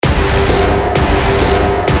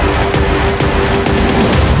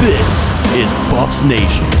Buffs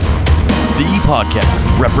Nation, the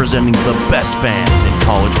podcast representing the best fans in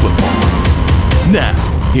college football. Now,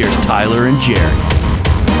 here's Tyler and Jared.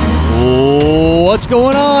 What's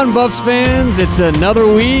going on, Buffs fans? It's another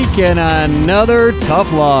week and another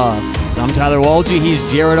tough loss. I'm Tyler Walgie. He's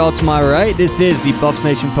Jared all to my right. This is the Buffs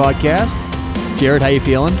Nation podcast. Jared, how you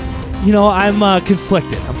feeling? You know, I'm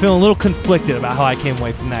conflicted. I'm feeling a little conflicted about how I came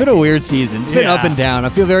away from that. It's been a weird season. It's been up and down. I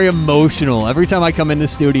feel very emotional every time I come in the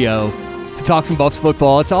studio to talk some Buffs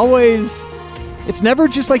football. It's never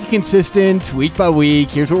just like a consistent week by week.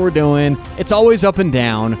 Here's what we're doing. It's always up and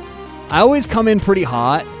down. I always come in pretty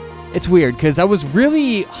hot. It's weird because I was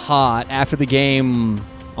really hot after the game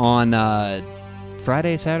on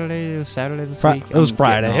Saturday this week. It was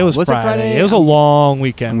Friday. It was Friday? It was a long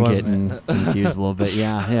weekend, I'm wasn't getting it? confused a little bit.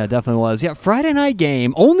 Yeah, it definitely was. Yeah, Friday night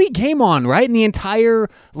game. Only game on, right, in the entire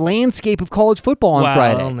landscape of college football on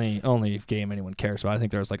Friday. Only game anyone cares about. I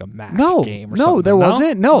think there was like a MAC game or something. No, there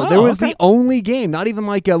wasn't. No, there was okay. the only game. Not even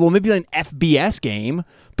like maybe an FBS game.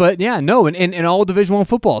 But yeah, no, in all Division I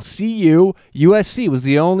football, CU, USC was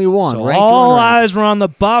the only one. So all eyes were on the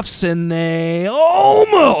Buffs, and they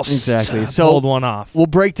almost pulled one off. We'll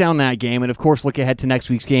break down that game, and of course, look ahead to next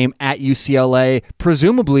week's game at UCLA.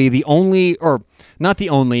 Presumably the only, or not the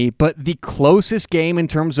only, but the closest game in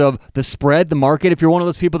terms of the spread, the market. If you're one of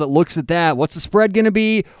those people that looks at that, what's the spread going to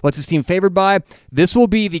be? What's this team favored by? This will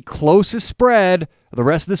be the closest spread the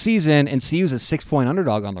rest of the season, and CU's a 6-point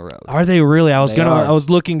underdog on the road. Are they really? I was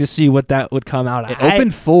looking to see what that would come out. It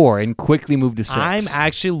opened 4 and quickly moved to 6. I'm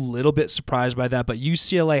actually a little bit surprised by that, but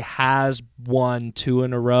UCLA has won 2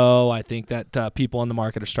 in a row. I think that people in the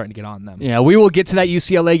market are starting to get on them. Yeah, we will get to that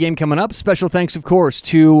UCLA game coming up. Special thanks, of course,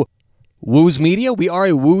 to Wooz Media. We are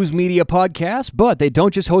a Wooz Media podcast, but they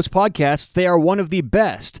don't just host podcasts. They are one of the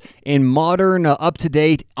best in modern,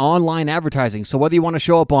 up-to-date online advertising. So whether you want to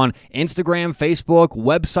show up on Instagram, Facebook,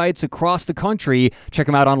 websites across the country, check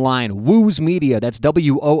them out online. Wooz Media. That's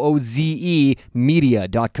WOOZE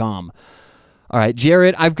media.com. All right,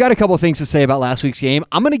 Jared, I've got a couple of things to say about last week's game.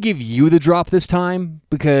 I'm going to give you the drop this time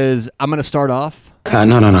because I'm going to start off.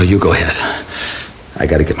 No, you go ahead. I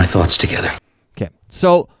got to get my thoughts together. Okay,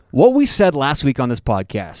 so what we said last week on this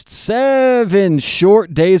podcast, 7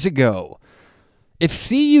 short days ago, if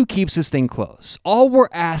CU keeps this thing close, all we're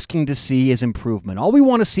asking to see is improvement. All we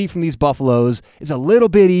want to see from these Buffaloes is a little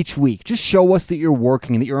bit each week. Just show us that you're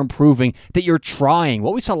working, that you're improving, that you're trying.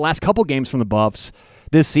 What we saw the last couple games from the Buffs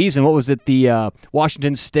this season, what was it, the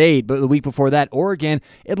Washington State, but the week before that, Oregon,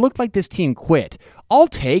 it looked like this team quit. I'll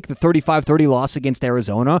take the 35-30 loss against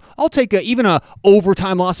Arizona. I'll take even a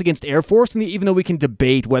overtime loss against Air Force, and even though we can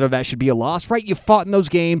debate whether that should be a loss, right? You fought in those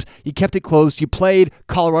games. You kept it close. You played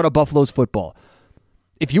Colorado Buffaloes football.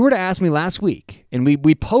 If you were to ask me last week, and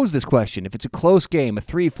we posed this question, if it's a close game, a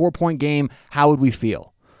 3-4 point game, how would we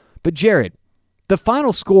feel? But Jared, the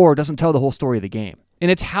final score doesn't tell the whole story of the game. And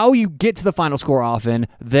it's how you get to the final score often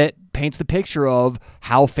that paints the picture of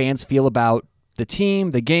how fans feel about the team,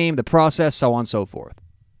 the game, the process, so on and so forth.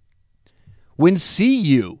 When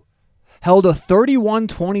CU held a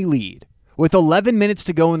 31-20 lead with 11 minutes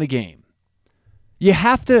to go in the game, you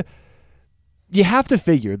have to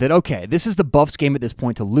figure that, okay, this is the Buffs game at this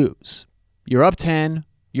point to lose. You're up 10.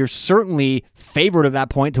 You're certainly favored at that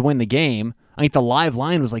point to win the game. I think the live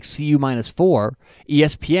line was like CU -4.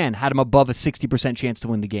 ESPN had them above a 60% chance to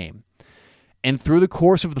win the game. And through the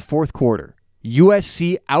course of the fourth quarter,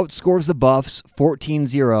 USC outscores the Buffs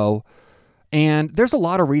 14-0. And there's a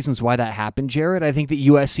lot of reasons why that happened, Jared. I think that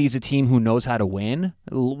USC is a team who knows how to win.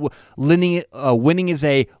 Winning is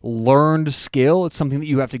a learned skill. It's something that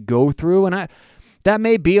you have to go through. And that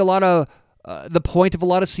may be a lot of the point of a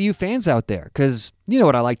lot of CU fans out there, because you know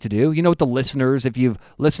what I like to do. You know what the listeners, if you've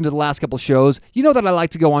listened to the last couple shows, you know that I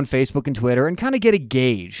like to go on Facebook and Twitter and kind of get a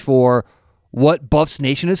gauge for what Buffs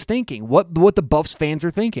Nation is thinking, what the Buffs fans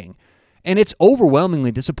are thinking. And it's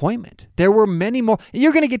overwhelmingly disappointment. There were many more.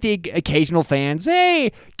 You're going to get the occasional fans,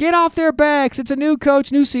 hey, get off their backs. It's a new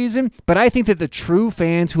coach, new season. But I think that the true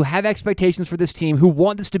fans who have expectations for this team, who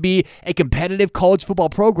want this to be a competitive college football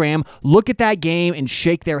program, look at that game and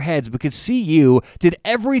shake their heads, because CU did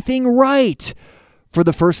everything right for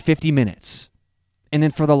the first 50 minutes. And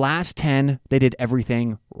then for the last 10, they did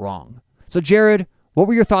everything wrong. So, Jared, what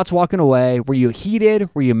were your thoughts walking away? Were you heated?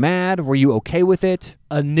 Were you mad? Were you okay with it?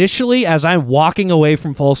 Initially, as I'm walking away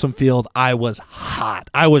from Folsom Field, I was hot.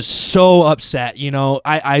 I was so upset. You know,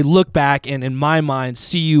 I look back, and in my mind,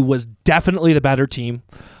 CU was definitely the better team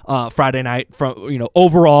Friday night. From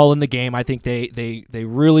overall in the game, I think they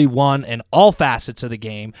really won in all facets of the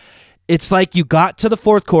game. It's like you got to the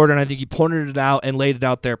fourth quarter, and I think you pointed it out and laid it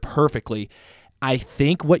out there perfectly. I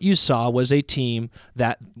think what you saw was a team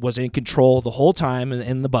that was in control the whole time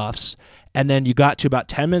in the Buffs, and then you got to about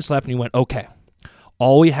 10 minutes left and you went, okay,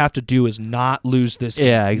 all we have to do is not lose this game.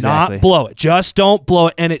 Yeah, exactly. Not blow it. Just don't blow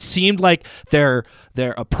it. And it seemed like their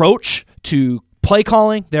approach to play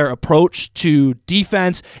calling, their approach to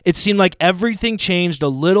defense, it seemed like everything changed a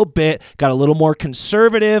little bit, got a little more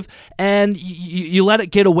conservative, and you let it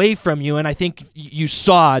get away from you. And I think you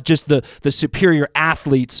saw just the superior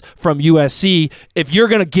athletes from USC. If you're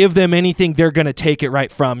going to give them anything, they're going to take it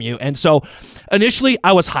right from you. And so initially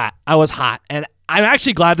I was hot. And I'm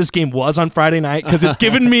actually glad this game was on Friday night because it's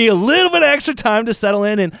given me a little bit of extra time to settle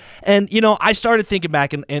in. And I started thinking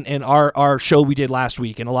back in our show we did last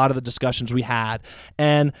week and a lot of the discussions we had.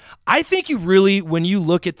 And I think you really, when you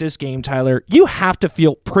look at this game, Tyler, you have to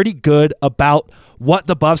feel pretty good about what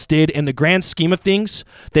the Buffs did in the grand scheme of things.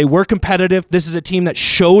 They were competitive. This is a team that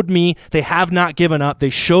showed me they have not given up.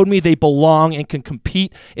 They showed me they belong and can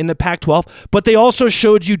compete in the Pac-12, but they also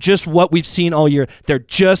showed you just what we've seen all year. They're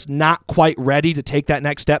just not quite ready to take that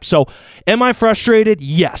next step. So am I frustrated?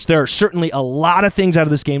 Yes, there are certainly a lot of things out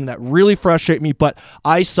of this game that really frustrate me, but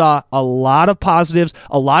I saw a lot of positives,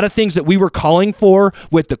 a lot of things that we were calling for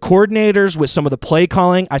with the coordinators, with some of the play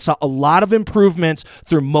calling. I saw a lot of improvements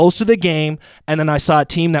through most of the game, and then I saw a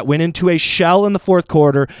team that went into a shell in the fourth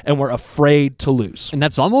quarter and were afraid to lose. And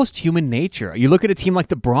that's almost human nature. You look at a team like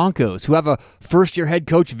the Broncos, who have a first-year head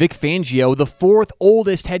coach, Vic Fangio, the fourth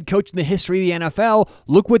oldest head coach in the history of the NFL.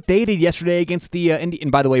 Look what they did yesterday against the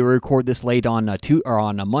and by the way, we record this late on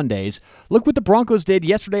Mondays. Look what the Broncos did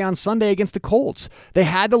yesterday on Sunday against the Colts. They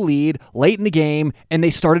had the lead late in the game, and they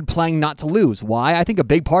started playing not to lose. Why? I think a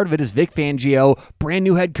big part of it is Vic Fangio, brand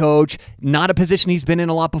new head coach, not a position he's been in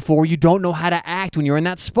a lot before. You don't know how to act when you're in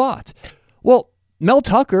that spot. Well, Mel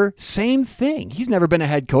Tucker, same thing. He's never been a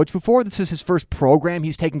head coach before. This is his first program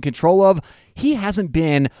he's taken control of. He hasn't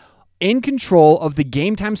been in control of the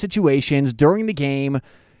game time situations during the game,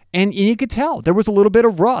 and you could tell there was a little bit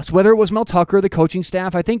of rust, whether it was Mel Tucker or the coaching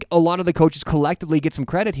staff. I think a lot of the coaches collectively get some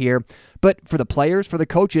credit here, but for the players, for the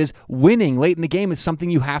coaches, winning late in the game is something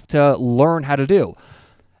you have to learn how to do.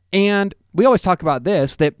 And we always talk about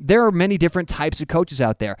this, that there are many different types of coaches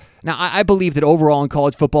out there. Now, I believe that overall in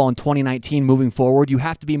college football in 2019 moving forward, you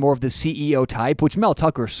have to be more of the CEO type, which Mel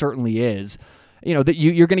Tucker certainly is. You know, that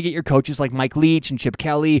you're going to get your coaches like Mike Leach and Chip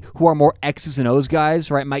Kelly, who are more X's and O's guys,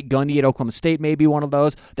 right? Mike Gundy at Oklahoma State may be one of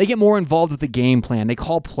those. They get more involved with the game plan. They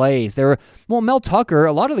call plays. Mel Tucker,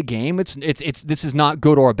 a lot of the game, it's this is not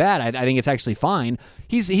good or bad. I think it's actually fine.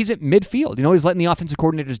 He's at midfield. You know, he's letting the offensive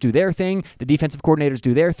coordinators do their thing, the defensive coordinators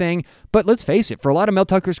do their thing. But let's face it, for a lot of Mel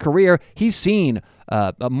Tucker's career, he's seen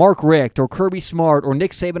Mark Richt or Kirby Smart or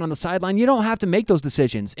Nick Saban on the sideline. You don't have to make those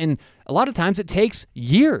decisions. And a lot of times it takes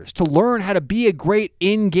years to learn how to be a great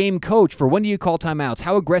in-game coach for when do you call timeouts,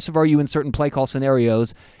 how aggressive are you in certain play call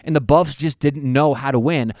scenarios, and the Buffs just didn't know how to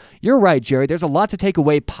win. You're right, Jerry. There's a lot to take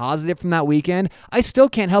away positive from that weekend. I still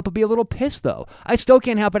can't help but be a little pissed, though. I still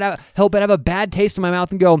can't help but have a bad taste in my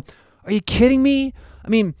mouth and go, are you kidding me? I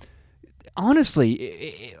mean,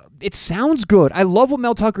 honestly, it sounds good. I love what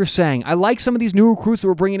Mel Tucker's saying. I like some of these new recruits that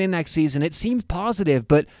we're bringing in next season. It seems positive,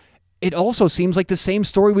 but it also seems like the same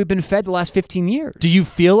story we've been fed the last 15 years. Do you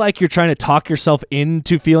feel like you're trying to talk yourself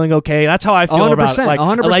into feeling okay? That's how I feel 100%, about it.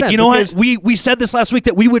 100%. You know what? We said this last week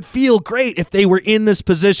that we would feel great if they were in this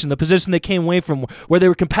position, the position they came away from, where they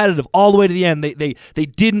were competitive all the way to the end. They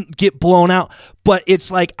didn't get blown out. But it's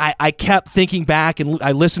like I kept thinking back, and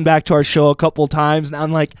I listened back to our show a couple of times, and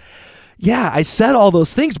I'm like, yeah, I said all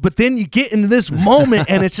those things, but then you get into this moment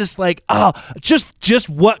and it's just like, just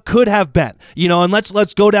what could have been, you know. And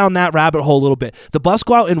let's go down that rabbit hole a little bit. The Buffs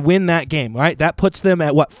go out and win that game, right? That puts them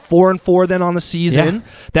at 4-4 then on the season. Yeah.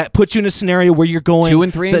 That puts you in a scenario where you're going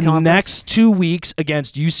 2-3 the next 2 weeks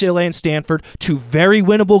against UCLA and Stanford, two very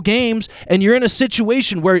winnable games, and you're in a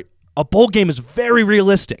situation where a bowl game is very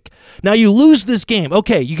realistic. Now, you lose this game.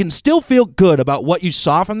 Okay, you can still feel good about what you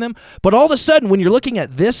saw from them, but all of a sudden, when you're looking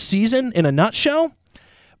at this season in a nutshell,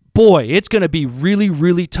 boy, it's going to be really,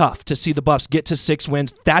 really tough to see the Buffs get to 6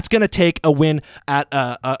 wins. That's going to take a win at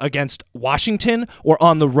against Washington or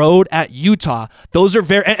on the road at Utah. Those are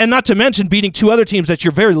very, and not to mention beating two other teams that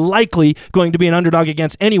you're very likely going to be an underdog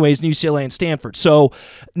against anyways, UCLA and Stanford. So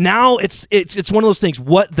now it's one of those things,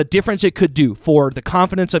 what the difference it could do for the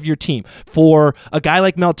confidence of your team, for a guy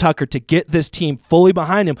like Mel Tucker to get this team fully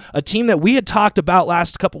behind him, a team that we had talked about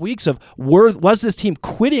last couple weeks of, was this team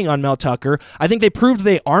quitting on Mel Tucker? I think they proved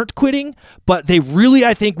they aren't aren't quitting, but they really,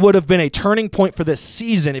 I think, would have been a turning point for this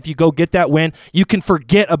season if you go get that win. You can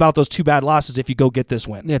forget about those 2 bad losses if you go get this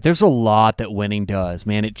win. Yeah, there's a lot that winning does,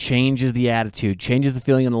 man. It changes the attitude, changes the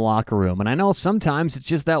feeling in the locker room. And I know sometimes it's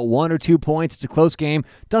just that 1 or 2 points. It's a close game.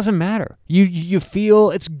 Doesn't matter. You feel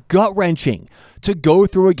it's gut-wrenching to go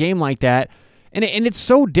through a game like that. And it's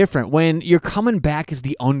so different when you're coming back as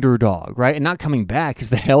the underdog, right? And not coming back as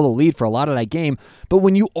the hell the lead for a lot of that game. But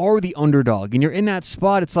when you are the underdog and you're in that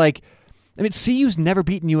spot, it's like, I mean, CU's never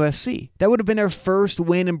beaten USC. That would have been their first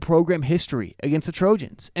win in program history against the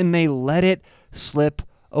Trojans. And they let it slip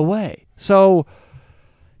away. So,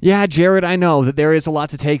 yeah, Jared, I know that there is a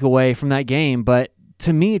lot to take away from that game, but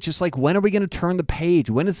to me, it's just like, when are we going to turn the page?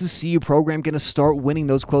 When is the CU program going to start winning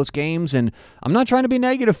those close games? And I'm not trying to be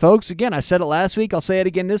negative, folks. Again, I said it last week. I'll say it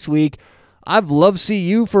again this week. I've loved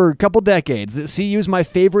CU for a couple decades. CU is my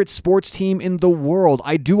favorite sports team in the world.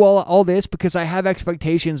 I do all this because I have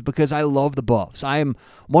expectations, because I love the Buffs. I am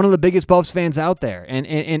one of the biggest Buffs fans out there. And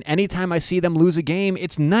anytime I see them lose a game,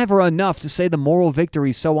 it's never enough to say the moral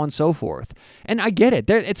victory, so on and so forth. And I get it.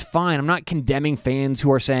 It's fine. I'm not condemning fans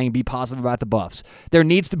who are saying be positive about the Buffs. There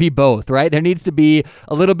needs to be both, right? There needs to be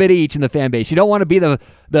a little bit of each in the fan base. You don't want to be the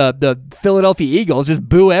Philadelphia Eagles, just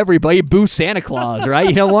boo everybody, boo Santa Claus, right?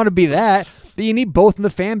 You don't want to be that. But you need both in the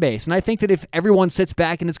fan base. And I think that if everyone sits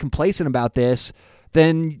back and is complacent about this,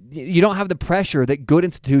 then you don't have the pressure that good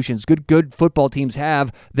institutions, good football teams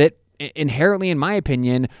have that inherently, in my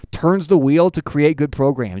opinion, turns the wheel to create good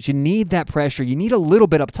programs. You need that pressure. You need a little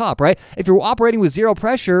bit up top, right? If you're operating with zero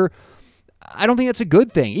pressure, I don't think that's a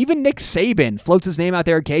good thing. Even Nick Saban floats his name out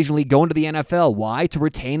there occasionally going to the NFL. Why? To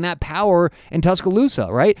retain that power in Tuscaloosa,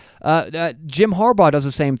 right? Jim Harbaugh does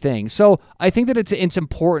the same thing. So I think that it's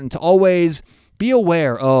important to always be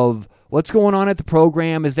aware of what's going on at the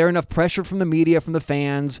program. Is there enough pressure from the media, from the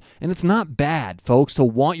fans? And it's not bad, folks, to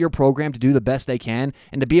want your program to do the best they can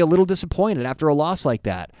and to be a little disappointed after a loss like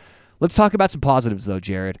that. Let's talk about some positives, though,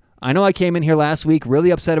 Jared. I know I came in here last week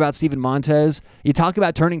really upset about Steven Montez. You talk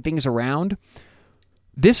about turning things around.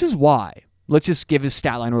 This is why. Let's just give his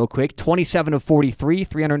stat line real quick. 27 of 43,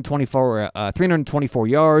 324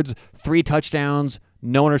 yards, 3 touchdowns,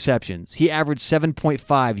 no interceptions. He averaged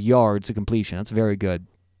 7.5 yards a completion. That's very good.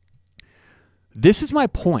 This is my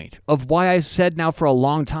point of why I've said now for a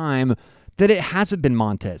long time that it hasn't been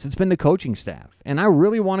Montez. It's been the coaching staff. And I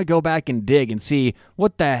really want to go back and dig and see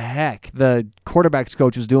what the heck the quarterbacks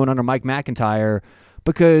coach was doing under Mike McIntyre,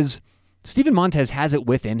 because Steven Montez has it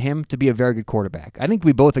within him to be a very good quarterback. I think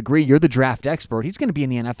we both agree. You're the draft expert. He's going to be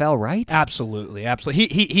in the NFL, right? Absolutely.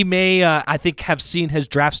 He may, I think, have seen his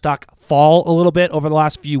draft stock fall a little bit over the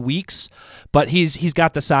last few weeks, but he's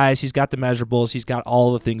got the size, he's got the measurables, he's got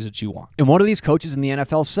all the things that you want. And what do these coaches in the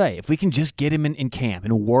NFL say? If we can just get him in camp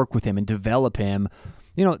and work with him and develop him,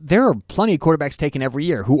 you know, there are plenty of quarterbacks taken every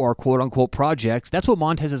year who are quote-unquote projects. That's what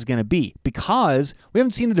Montez is going to be, because we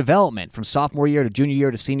haven't seen the development from sophomore year to junior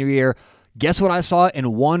year to senior year. Guess what I saw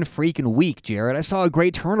in one freaking week, Jared? I saw a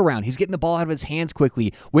great turnaround. He's getting the ball out of his hands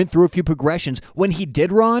quickly, went through a few progressions. When he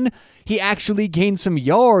did run, he actually gained some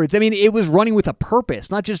yards. I mean, it was running with a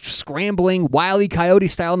purpose, not just scrambling Wile E. Coyote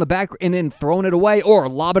style in the back and then throwing it away or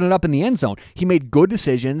lobbing it up in the end zone. He made good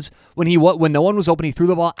decisions. When no one was open, he threw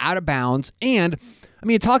the ball out of bounds. And, I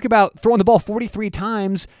mean, you talk about throwing the ball 43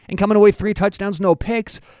 times and coming away 3 touchdowns, no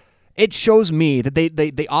picks. It shows me that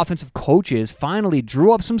the offensive coaches finally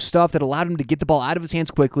drew up some stuff that allowed him to get the ball out of his hands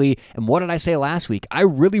quickly. And what did I say last week? I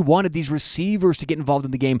really wanted these receivers to get involved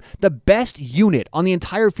in the game. The best unit on the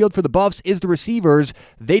entire field for the Buffs is the receivers.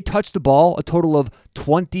 They touched the ball a total of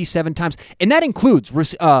 27 times. And that includes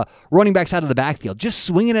running backs out of the backfield, just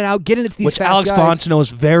swinging it out, getting it to these fast Alex guys. Fontenot is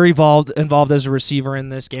very involved as a receiver in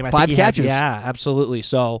this game. 5 catches. Yeah, absolutely.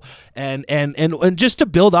 So, and just to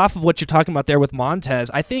build off of what you're talking about there with Montez,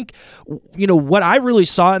 I think, you know, what I really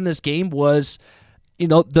saw in this game was, you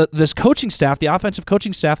know, this coaching staff, the offensive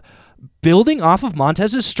coaching staff, building off of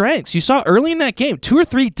Montez's strengths. You saw early in that game, 2 or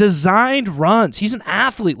 3 designed runs. He's an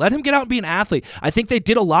athlete. Let him get out and be an athlete. I think they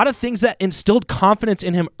did a lot of things that instilled confidence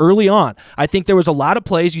in him early on. I think there was a lot of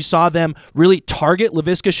plays. You saw them really target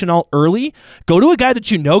Laviska Shenault early. Go to a guy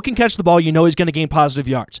that you know can catch the ball. You know he's going to gain positive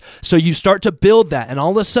yards. So you start to build that, and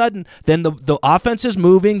all of a sudden, then the offense is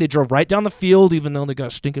moving. They drove right down the field, even though they got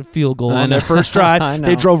a stinking field goal on their first drive.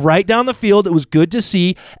 They drove right down the field. It was good to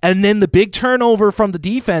see. And then the big turnover from the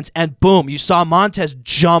defense, and boom, boom, you saw Montez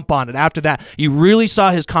jump on it. After that, you really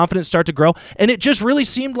saw his confidence start to grow, and it just really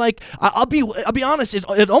seemed like, I'll be honest,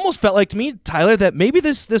 it almost felt like to me, Tyler, that maybe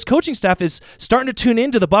this coaching staff is starting to tune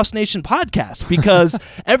into the Buffs Nation podcast, because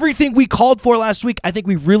everything we called for last week, I think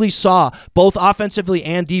we really saw both offensively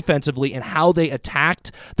and defensively in how they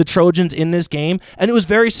attacked the Trojans in this game, and it was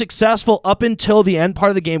very successful up until the end part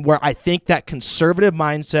of the game, where I think that conservative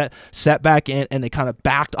mindset set back in, and they kind of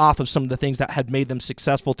backed off of some of the things that had made them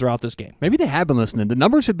successful throughout this game. Maybe they have been listening. The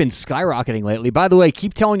numbers have been skyrocketing lately. By the way,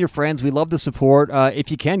 keep telling your friends. We love the support. If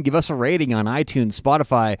you can, give us a rating on iTunes,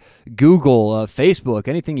 Spotify, Google, Facebook,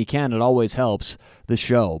 anything you can. It always helps the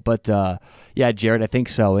show. But yeah, Jared, I think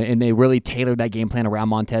so. And they really tailored that game plan around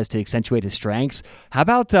Montez to accentuate his strengths. How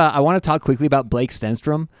about, I want to talk quickly about Blake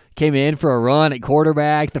Stenstrom. Came in for a run at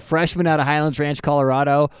quarterback, the freshman out of Highlands Ranch,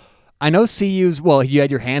 Colorado. I know CU's, well, you had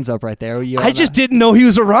your hands up right there. I just didn't know he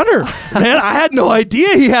was a runner. Man, I had no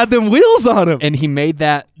idea he had them wheels on him. And he made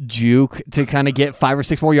that juke to kind of get 5 or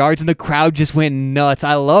 6 more yards, and the crowd just went nuts.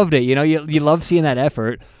 I loved it. You know, you love seeing that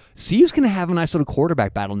effort. CU's going to have a nice little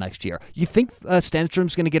quarterback battle next year. You think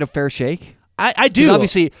Stenstrom's going to get a fair shake? I do.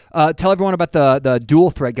 Obviously, tell everyone about the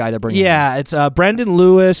dual threat guy they're bringing in. Yeah, it's Brendan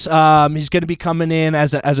Lewis. He's going to be coming in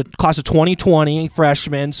as a class of 2020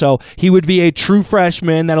 freshman, so he would be a true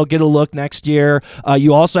freshman that'll get a look next year.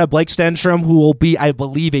 You also have Blake Stenstrom, who will be, I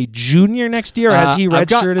believe, a junior next year. Has he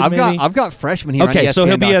redshirted? I've got freshman here. Okay, on so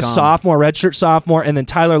he'll be a ESPN.com. sophomore, redshirt sophomore, and then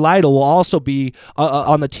Tyler Lytle will also be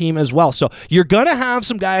on the team as well. So you're going to have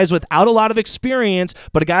some guys without a lot of experience,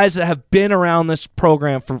 but guys that have been around this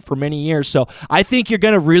program for many years. So I think you're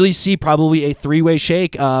going to really see probably a three-way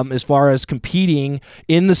shake as far as competing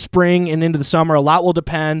in the spring and into the summer. A lot will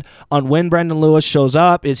depend on when Brendan Lewis shows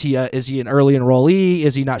up. Is he an early enrollee?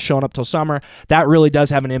 Is he not showing up till summer? That really does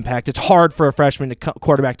have an impact. It's hard for a freshman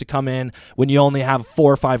quarterback to come in when you only have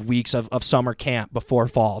 4 or 5 weeks of summer camp before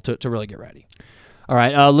fall to really get ready. All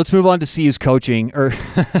right, let's move on to CU's coaching.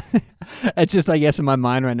 It's just, I guess, in my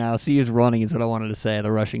mind right now, CU's running is what I wanted to say,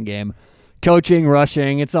 the rushing game. Coaching,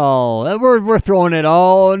 rushing, it's all, we're throwing it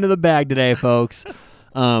all into the bag today, folks.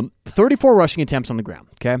 34 rushing attempts on the ground,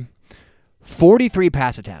 okay? 43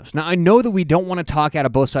 pass attempts. Now, I know that we don't want to talk out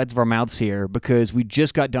of both sides of our mouths here, because we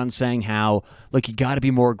just got done saying how, look, you got to be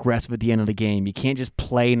more aggressive at the end of the game. You can't just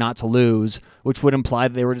play not to lose, which would imply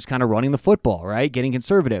that they were just kind of running the football, right? Getting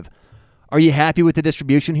conservative. Are you happy with the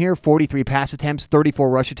distribution here? 43 pass attempts, 34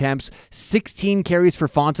 rush attempts, 16 carries for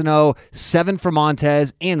Fontenot, 7 for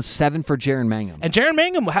Montez, and 7 for Jaron Mangum. And Jaron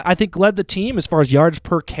Mangum, I think, led the team as far as yards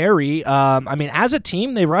per carry. I mean, as a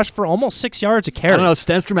team, they rushed for almost 6 yards a carry. I don't know.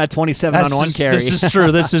 Stenstrom had 27 on one carry. This is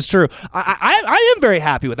true. This is true. I am very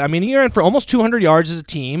happy with it. I mean, you're in for almost 200 yards as a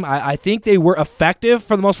team. I think they were effective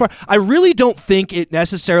for the most part. I really don't think it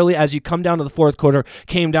necessarily, as you come down to the fourth quarter,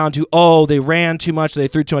 came down to, they ran too much, they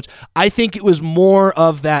threw too much. I think it was more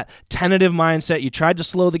of that tentative mindset. You tried to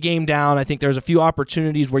slow the game down. I think there's a few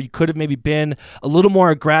opportunities where you could have maybe been a little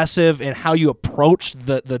more aggressive in how you approached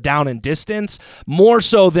the down and distance, more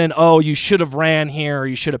so than, you should have ran here or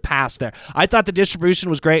you should have passed there. I thought the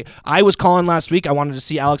distribution was great. I was calling last week, I wanted to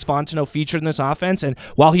see Alex Fontenot featured in this offense, and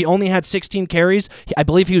while he only had 16 carries, I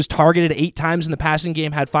believe he was targeted 8 times in the passing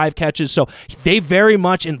game, had 5 catches, so they very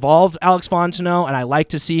much involved Alex Fontenot, and I like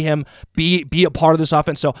to see him be a part of this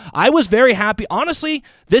offense. So I was very happy. Honestly,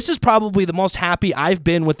 this is probably the most happy I've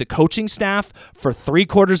been with the coaching staff for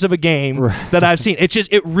 3/4 of a game that I've seen.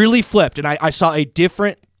 It really flipped, and I saw a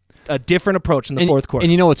different approach in the fourth quarter.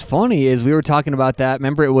 And you know what's funny is we were talking about that.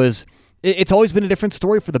 Remember, it's always been a different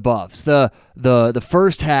story for the Buffs. The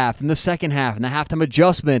first half and the second half and the halftime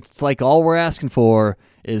adjustment. It's like all we're asking for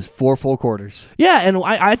is 4 full quarters. Yeah, and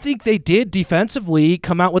I think they did defensively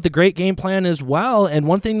come out with a great game plan as well. And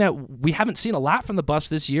one thing that we haven't seen a lot from the Buffs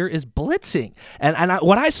this year is blitzing. And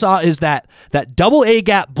what I saw is that double A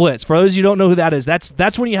gap blitz. For those of you who don't know who that is,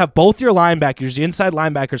 that's when you have both your linebackers, the inside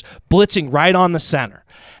linebackers, blitzing right on the center.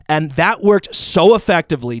 And that worked so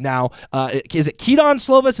effectively. Now, is it Keaton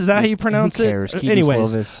Slovis? Is that how you pronounce Who cares? it? Keaton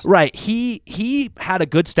Anyways, Slovis. right. He had a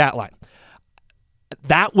good stat line.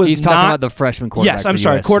 That was He's talking about the freshman quarterback. Yes, I'm for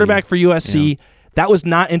sorry, USC. quarterback for USC. Yeah. That was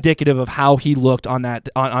not indicative of how he looked on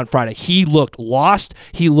Friday. He looked lost.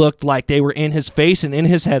 He looked like they were in his face and in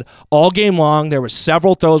his head all game long. There were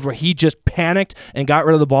several throws where he just panicked and got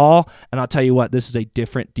rid of the ball. And I'll tell you what, this is a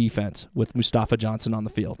different defense with Mustafa Johnson on the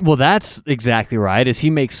field. Well, that's exactly right, as he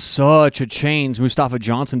makes such a change, Mustafa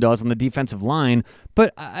Johnson does, on the defensive line.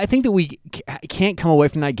 But I think that we can't come away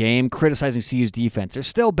from that game criticizing CU's defense. They're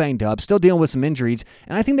still banged up, still dealing with some injuries,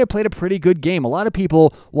 and I think they played a pretty good game. A lot of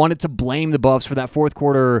people wanted to blame the Buffs for that fourth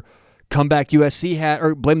quarter comeback USC had,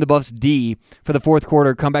 or blame the Buffs D for the fourth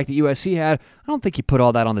quarter comeback that USC had. I don't think you put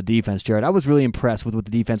all that on the defense, Jared. I was really impressed with what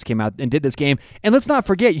the defense came out and did this game. And let's not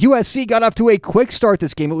forget, USC got off to a quick start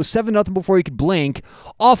this game. It was 7-0 before you could blink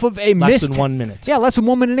off of a less than 1 minute. Yeah, less than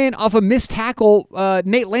 1 minute in off a missed tackle.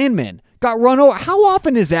 Nate Landman got run over. How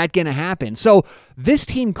often is that going to happen? So this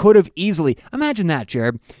team could have easily, imagine that,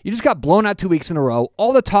 Jared. You just got blown out 2 weeks in a row.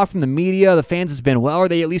 All the talk from the media, the fans has been, well, are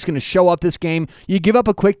they at least going to show up this game? You give up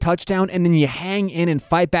a quick touchdown, and then you hang in and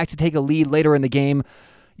fight back to take a lead later in the game.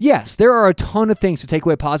 Yes, there are a ton of things to take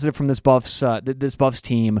away positive from this Buffs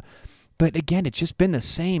team. But again, it's just been the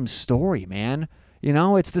same story, man. You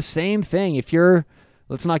know, it's the same thing.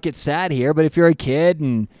 Let's not get sad here, but if you're a kid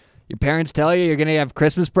and your parents tell you you're going to have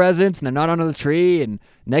Christmas presents and they're not under the tree, and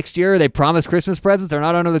next year they promise Christmas presents, they're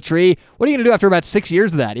not under the tree, what are you going to do after about 6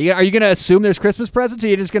 years of that? Are you going to assume there's Christmas presents, or are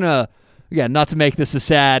you just going to, again, not to make this a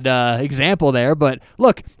sad example there, but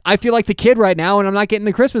look, I feel like the kid right now, and I'm not getting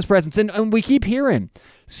the Christmas presents, and we keep hearing,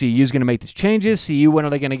 CU's going to make these changes, CU, when are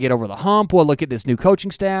they going to get over the hump? Well, look at this new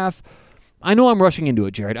coaching staff. I know I'm rushing into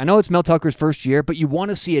it, Jared. I know it's Mel Tucker's first year, but you want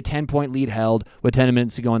to see a 10-point lead held with 10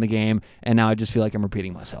 minutes to go in the game, and now I just feel like I'm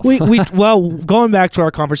repeating myself. Well, going back to our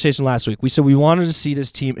conversation last week, we said we wanted to see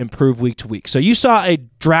this team improve week to week. So you saw a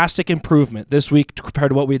drastic improvement this week compared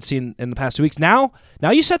to what we had seen in the past 2 weeks. Now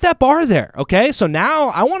you set that bar there, okay? So now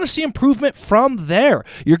I want to see improvement from there.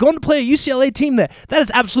 You're going to play a UCLA team that is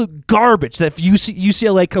absolute garbage. That if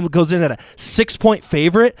UCLA goes in at a 6-point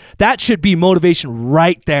favorite, that should be motivation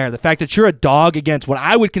right there. The fact that you're a dog against what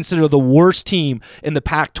I would consider the worst team in the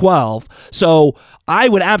Pac-12. So I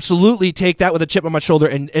would absolutely take that with a chip on my shoulder,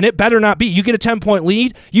 and it better not be. You get a 10-point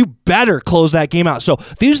lead, you better close that game out. So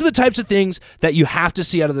these are the types of things that you have to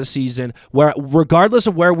see out of the season, where regardless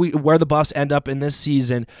of where the Buffs end up in this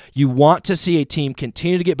season, you want to see a team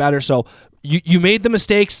continue to get better. So you made the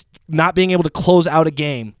mistakes not being able to close out a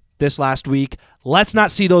game this last week. Let's not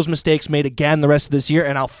see those mistakes made again the rest of this year,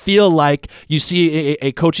 and I'll feel like you see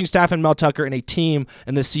a coaching staff in Mel Tucker and a team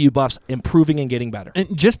in the CU Buffs improving and getting better.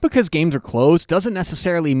 And just because games are close doesn't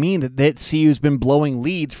necessarily mean that CU's been blowing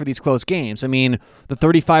leads for these close games. I mean, the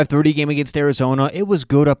 35-30 game against Arizona, it was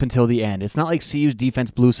good up until the end. It's not like CU's defense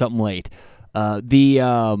blew something late.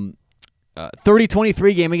 The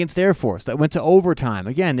 30-23 game against Air Force that went to overtime.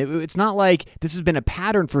 Again, it's not like this has been a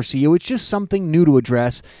pattern for CU. It's just something new to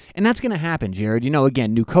address, and that's going to happen, Jared. You know,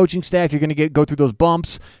 again, new coaching staff, you're going to go through those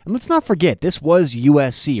bumps. And let's not forget, this was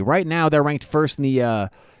USC. Right now, they're ranked first in the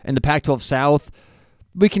Pac-12 South.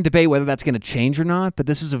 We can debate whether that's going to change or not, but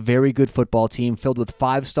this is a very good football team filled with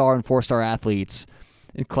 5-star and 4-star athletes.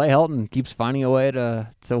 And Clay Helton keeps finding a way to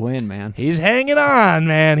win, man. He's hanging on,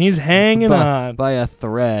 man. He's hanging on. By a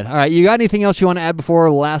thread. All right, you got anything else you want to add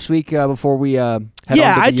before last week, before we head on to the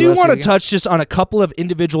I do want to again? touch just on a couple of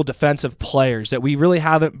individual defensive players that we really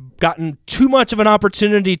haven't gotten too much of an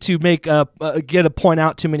opportunity to make get a point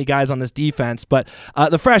out too many guys on this defense. But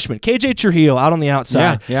the freshman, KJ Trujillo, out on the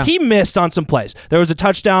outside, he missed on some plays. There was a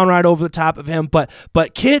touchdown right over the top of him, but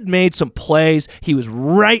kid made some plays. He was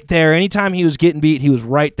right there. Anytime he was getting beat, he was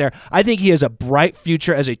right there. I think he has a bright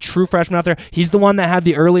future as a true freshman out there. He's the one that had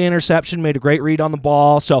the early interception, made a great read on the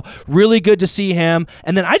ball, so really good to see him.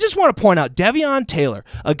 And then I just want to point out Devion Taylor,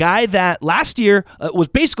 a guy that last year was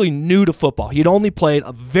basically new to football. He'd only played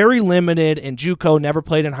a very limited in JUCO, never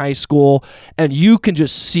played in high school, and you can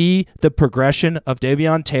just see the progression of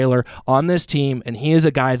Devion Taylor on this team, and he is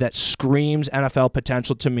a guy that screams NFL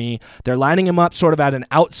potential to me. They're lining him up sort of at an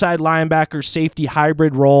outside linebacker safety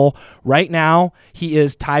hybrid role. Right now, he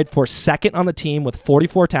is tied for second on the team with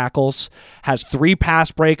 44 tackles, has 3 pass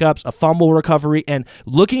breakups, a fumble recovery, and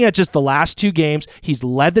looking at just the last 2 games, he's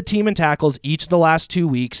led the team in tackles each of the last 2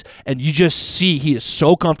 weeks, and you just see he is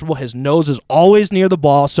so comfortable. His nose is always near the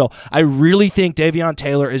ball, so I really think Devion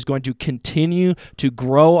Taylor is going to continue to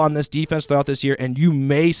grow on this defense throughout this year, and you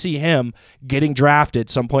may see him getting drafted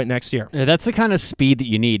some point next year. Yeah, that's the kind of speed that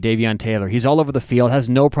you need, Devion Taylor. He's all over the field, has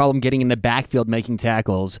no problem getting in the backfield making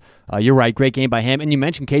tackles. You're right, great game by him. And you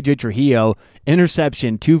mentioned KJ Trujillo,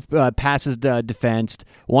 interception, 2 passes defensed,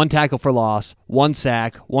 1 tackle for loss, 1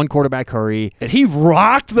 sack, 1 quarterback hurry. And he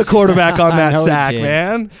rocked the quarterback on that sack,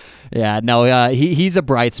 man. Yeah, no, he's a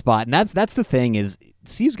bright spot. And that's the thing is,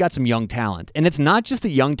 CU's got some young talent. And it's not just the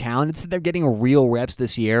young talent, it's that they're getting real reps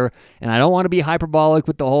this year. And I don't want to be hyperbolic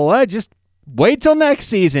with the whole, just wait till next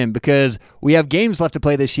season because we have games left to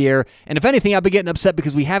play this year. And if anything, I've been getting upset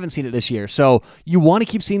because we haven't seen it this year. So you want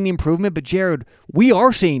to keep seeing the improvement, but Jared, we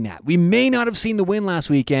are seeing that. We may not have seen the win last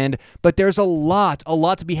weekend, but there's a lot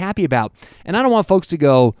to be happy about. And I don't want folks to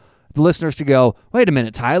go, the listeners to go, wait a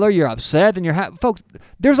minute, Tyler, you're upset, and folks,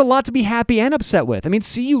 there's a lot to be happy and upset with. I mean,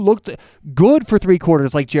 CU looked good for 3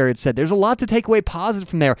 quarters, like Jared said. There's a lot to take away positive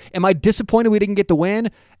from there. Am I disappointed we didn't get the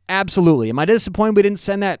win? Absolutely. Am I disappointed we didn't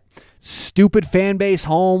send that stupid fan base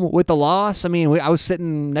home with the loss? I mean, I was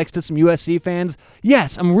sitting next to some USC fans.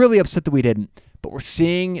 Yes, I'm really upset that we didn't. But we're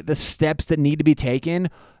seeing the steps that need to be taken.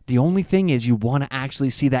 The only thing is you want to actually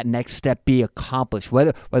see that next step be accomplished.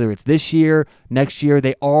 Whether it's this year, next year,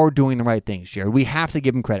 they are doing the right things, Jared. We have to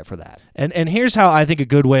give them credit for that. And here's how I think a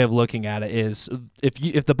good way of looking at it is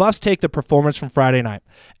if the Buffs take the performance from Friday night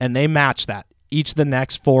and they match that each of the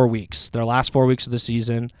next 4 weeks, their last 4 weeks of the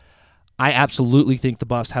season, I absolutely think the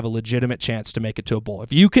Buffs have a legitimate chance to make it to a bowl.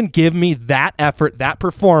 If you can give me that effort, that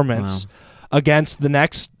performance against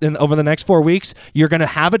over the next 4 weeks, you're going to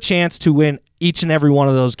have a chance to win each and every one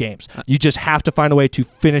of those games. You just have to find a way to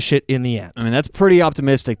finish it in the end. I mean, that's pretty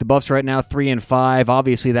optimistic. The Buffs right now 3-5.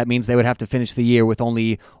 Obviously, that means they would have to finish the year with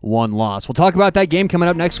only 1 loss. We'll talk about that game coming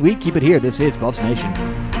up next week. Keep it here. This is Buffs Nation.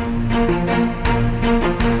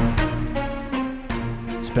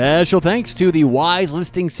 Special thanks to the Wise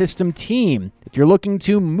Listing System team. If you're looking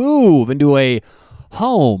to move into a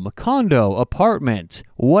home, condo, apartment,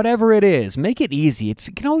 whatever it is, make it easy. It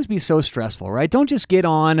can always be so stressful, right? Don't just get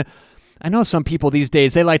on. I know some people these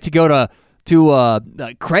days, they like to go to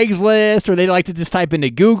Craigslist, or they like to just type into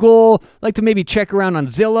Google, like to maybe check around on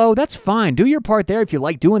Zillow. That's fine. Do your part there if you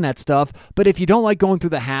like doing that stuff. But if you don't like going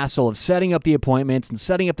through the hassle of setting up the appointments and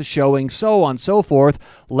setting up the showing, so on and so forth,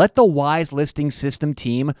 let the Wise Listing System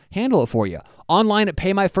team handle it for you. Online at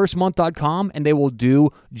paymyfirstmonth.com, and they will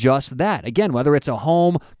do just that. Again, whether it's a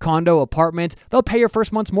home, condo, apartment, they'll pay your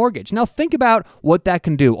first month's mortgage. Now think about what that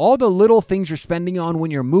can do. All the little things you're spending on when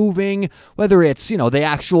you're moving, whether it's, the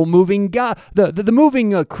actual moving guy, the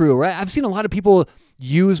moving crew, right? I've seen a lot of people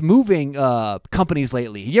use moving companies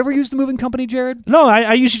lately. You ever used a moving company, Jared? No,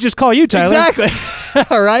 I usually just call you, Tyler. Exactly.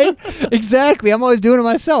 All right? Exactly. I'm always doing it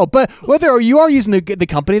myself. But whether you are using the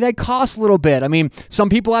company, that costs a little bit. I mean, some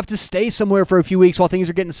people have to stay somewhere for a few weeks while things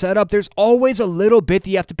are getting set up. There's always a little bit that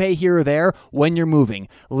you have to pay here or there when you're moving.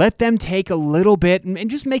 Let them take a little bit and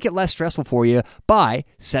just make it less stressful for you by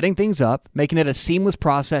setting things up, making it a seamless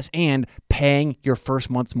process, and paying your first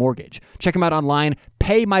month's mortgage. Check them out online,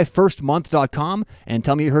 paymyfirstmonth.com, and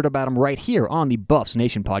tell me you heard about them right here on the Buffs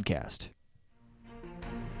Nation podcast.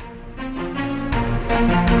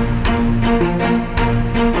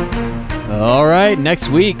 All right, next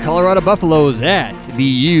week, Colorado Buffaloes at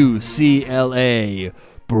the UCLA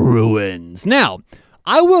Bruins. Now,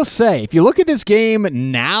 I will say, if you look at this game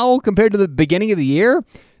now compared to the beginning of the year,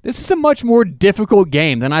 this is a much more difficult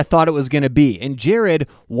game than I thought it was going to be. And Jared,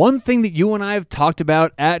 one thing that you and I have talked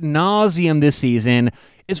about ad nauseum this season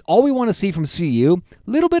is all we want to see from CU, a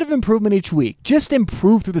little bit of improvement each week. Just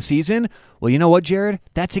improve through the season. Well, you know what, Jared?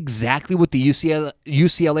 That's exactly what the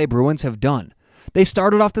UCLA Bruins have done. They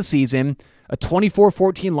started off the season a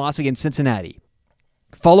 24-14 loss against Cincinnati.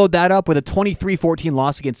 Followed that up with a 23-14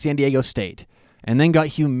 loss against San Diego State. And then got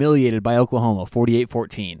humiliated by Oklahoma,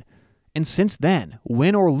 48-14. And since then,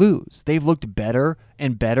 win or lose, they've looked better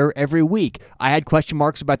and better every week. I had question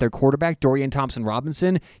marks about their quarterback, Dorian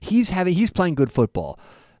Thompson-Robinson. He's playing good football.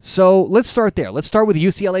 So let's start there. Let's start with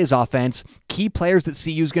UCLA's offense, key players that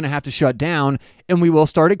CU is going to have to shut down, and we will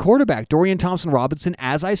start at quarterback. Dorian Thompson-Robinson,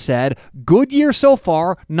 as I said, good year so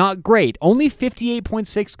far, not great. Only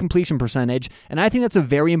 58.6 completion percentage, and I think that's a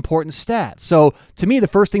very important stat. So to me, the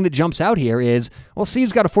first thing that jumps out here is, well,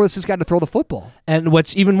 CU's got to force this guy to throw the football. And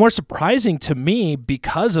what's even more surprising to me,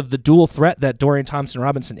 because of the dual threat that Dorian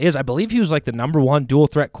Thompson-Robinson is, I believe he was like the #1 dual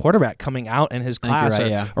threat quarterback coming out in his class,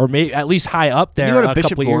 right, or maybe at least high up there a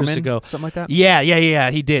couple years ago. Something like that? Yeah,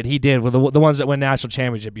 he did with the ones that win national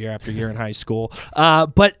championship year after year in high school.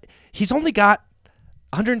 But he's only got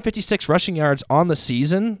 156 rushing yards on the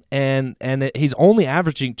season, and he's only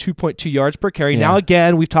averaging 2.2 yards per carry. Yeah. Now,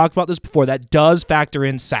 again, we've talked about this before. That does factor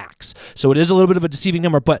in sacks, so it is a little bit of a deceiving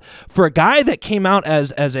number. But for a guy that came out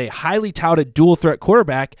as a highly touted dual threat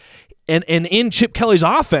quarterback, and in Chip Kelly's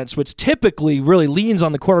offense, which typically really leans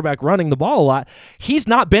on the quarterback running the ball a lot, he's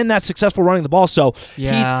not been that successful running the ball. So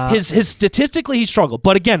his statistically, he struggled.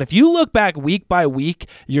 But again, if you look back week by week,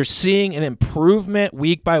 you're seeing an improvement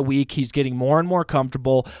week by week. He's getting more and more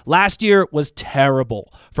comfortable. Last year was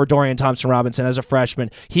terrible for Dorian Thompson-Robinson as a freshman.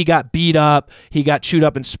 He got beat up. He got chewed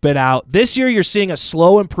up and spit out. This year, you're seeing a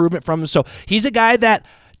slow improvement from him. So he's a guy that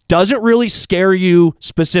doesn't really scare you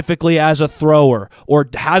specifically as a thrower, or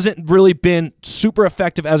hasn't really been super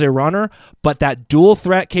effective as a runner, but that dual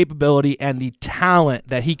threat capability and the talent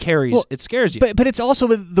that he carries, it scares you. But it's also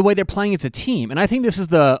the way they're playing as a team. And I think this is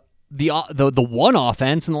the the one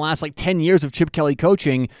offense in the last 10 years of Chip Kelly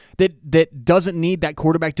coaching that doesn't need that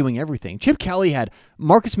quarterback doing everything. Chip Kelly had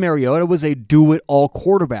Marcus Mariota was a do-it-all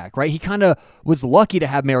quarterback, right? He kind of was lucky to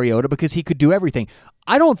have Mariota because he could do everything.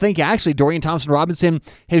 I don't think actually Dorian Thompson-Robinson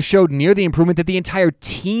has showed near the improvement that the entire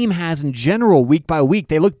team has in general week by week.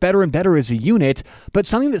 They look better and better as a unit, but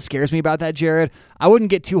something that scares me about that, Jared, I wouldn't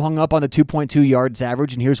get too hung up on the 2.2 yards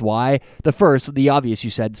average, and here's why. The first, the obvious, you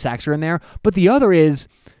said, sacks are in there, but the other is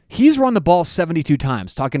he's run the ball 72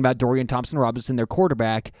 times, talking about Dorian Thompson-Robinson, their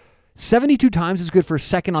quarterback. 72 times is good for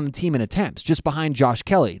second on the team in attempts, just behind Josh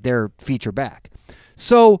Kelly, their feature back.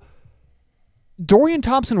 So Dorian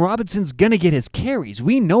Thompson-Robinson's going to get his carries.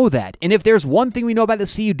 We know that. And if there's one thing we know about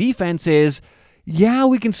the CU defense is, yeah,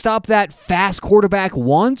 we can stop that fast quarterback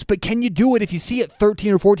once, but can you do it if you see it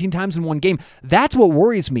 13 or 14 times in one game? That's what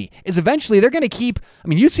worries me, is eventually they're going to keep,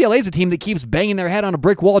 UCLA's a team that keeps banging their head on a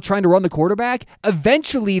brick wall trying to run the quarterback.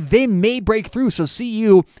 Eventually, they may break through, so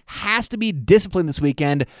CU has to be disciplined this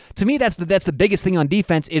weekend. To me, that's the biggest thing on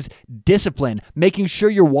defense is discipline, making sure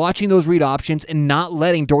you're watching those read options and not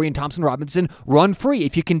letting Dorian Thompson-Robinson run free.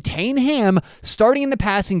 If you contain him starting in the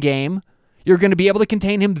passing game, you're going to be able to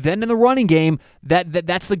contain him then in the running game.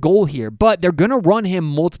 That's the goal here. But they're going to run him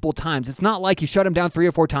multiple times. It's not like you shut him down 3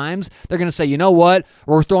 or 4 times. They're going to say, you know what?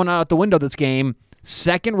 We're throwing out the window this game.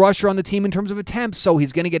 Second rusher on the team in terms of attempts, so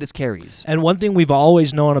he's going to get his carries. And one thing we've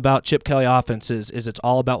always known about Chip Kelly offenses is it's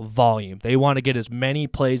all about volume. They want to get as many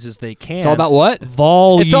plays as they can. It's all about what?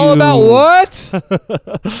 Volume. It's all about what?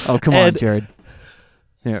 Oh, come on, Jared.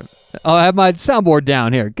 Here. Oh, I have my soundboard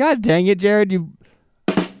down here. God dang it, Jared.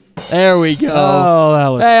 There we go. Oh, that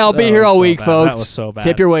was. Hey, I'll be here all week, bad. folks. That was so bad.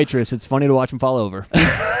 Tip your waitress. It's funny to watch him fall over.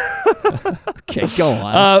 Okay, go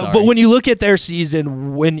on. But when you look at their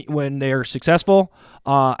season, when they're successful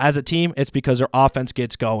as a team, it's because their offense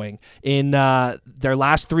gets going. In their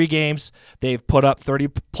last 3 games, they've put up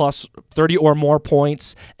 30 or more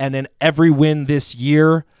points, and in every win this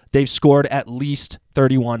year, they've scored at least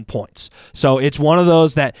 31 points. So it's one of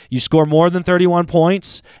those that you score more than 31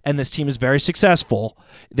 points, and this team is very successful.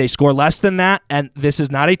 They score less than that, and this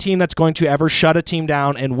is not a team that's going to ever shut a team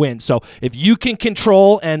down and win. So if you can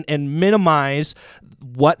control and minimize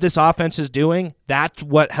what this offense is doing, that's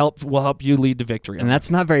what will help you lead to victory. And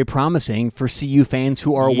that's not very promising for CU fans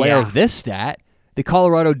who are aware of this stat. The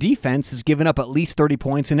Colorado defense has given up at least 30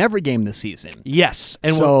 points in every game this season. Yes.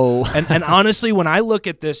 And and honestly, when I look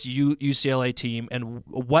at this UCLA team and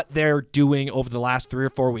what they're doing over the last 3 or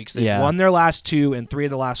 4 weeks, they've won their last 2 and 3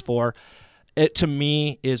 of the last 4. It, to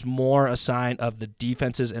me, is more a sign of the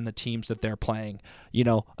defenses and the teams that they're playing.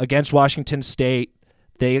 Against Washington State,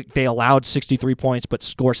 They allowed 63 points, but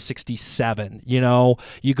score 67. You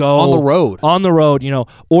go on the road.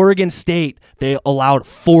 Oregon State, they allowed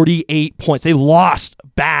 48 points. They lost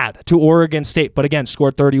bad to Oregon State, but again,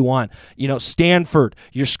 scored 31. Stanford,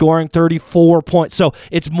 you're scoring 34 points. So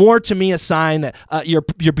it's more to me a sign that you're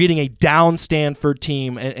beating a down Stanford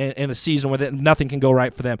team in a season where nothing can go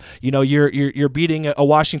right for them. You're beating a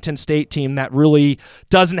Washington State team that really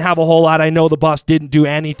doesn't have a whole lot. I know the Buffs didn't do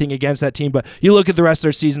anything against that team, but you look at the rest of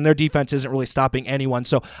their season, their defense isn't really stopping anyone.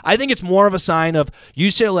 So I think it's more of a sign of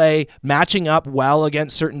UCLA matching up well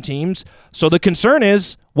against certain teams. So the concern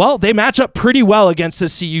is, they match up pretty well against the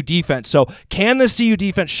CU defense. So can the CU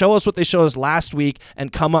defense show us what they showed us last week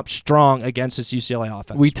and come up strong against this UCLA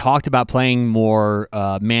offense? We talked about playing more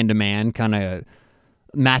man-to-man, kind of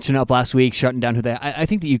matching up last week, shutting down who they. I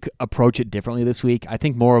think that you approach it differently this week. I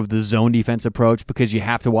think more of the zone defense approach because you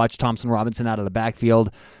have to watch Thompson-Robinson out of the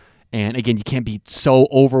backfield. And again, you can't be so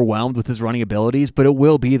overwhelmed with his running abilities, but it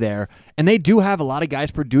will be there. And they do have a lot of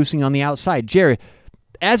guys producing on the outside. Jared,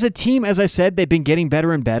 as a team, as I said, they've been getting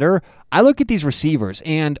better and better. I look at these receivers,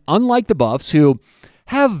 and unlike the Buffs, who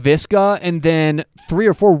have Visca and then 3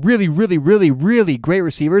 or 4 really, really, really, really great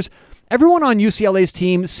receivers, everyone on UCLA's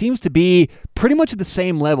team seems to be pretty much at the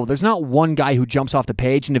same level. There's not one guy who jumps off the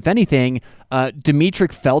page, and if anything,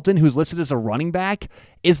 Demetric Felton, who's listed as a running back,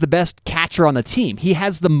 is the best catcher on the team. He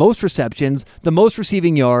has the most receptions, the most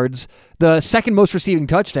receiving yards, the second most receiving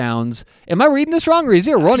touchdowns. Am I reading this wrong, or is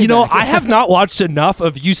he a running back? I have not watched enough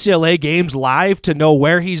of UCLA games live to know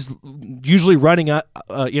where he's usually running up,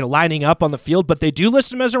 lining up on the field, but they do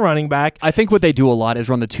list him as a running back. I think what they do a lot is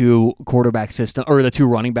run the 2 quarterback system, or the 2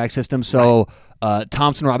 running back system. So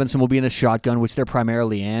Thompson-Robinson will be in the shotgun, which they're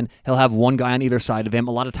primarily in. He'll have one guy on either side of him,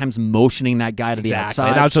 a lot of times motioning that guy to the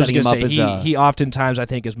outside. And I was just going to say, he oftentimes, I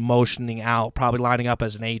think, is motioning out, probably lining up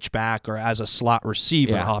as an H-back or as a slot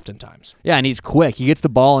receiver oftentimes. Yeah, and he's quick. He gets the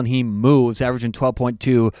ball and he moves, averaging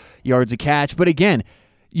 12.2 yards a catch. But again,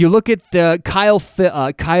 you look at the Kyle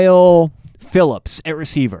Phillips at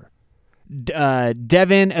receiver.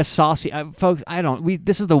 Devin Asasi, folks.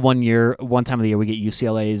 This is the one time of the year we get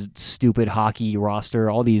UCLA's stupid hockey roster.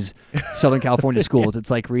 All these Southern California schools. It's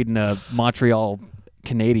like reading a Montreal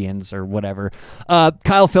Canadiens or whatever.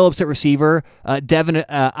 Kyle Phillips at receiver, Devin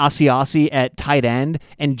Asiasi at tight end,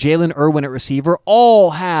 and Jalen Irwin at receiver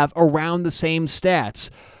all have around the same stats.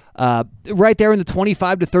 Right there in the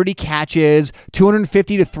 25 to 30 catches,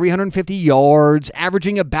 250 to 350 yards,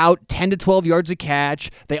 averaging about 10 to 12 yards a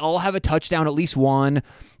catch. They all have a touchdown, at least one.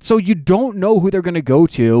 So you don't know who they're going to go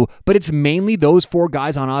to, but it's mainly those 4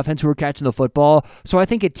 guys on offense who are catching the football. So I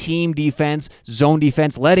think a team defense, zone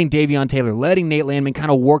defense, letting Davion Taylor, letting Nate Landman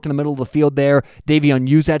kind of work in the middle of the field there. Davion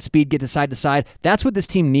use that speed, get to side. That's what this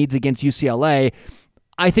team needs against UCLA.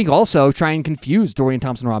 I think also try and confuse Dorian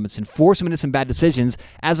Thompson-Robinson, force him into some bad decisions.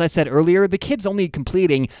 As I said earlier, the kid's only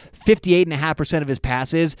completing 58.5% of his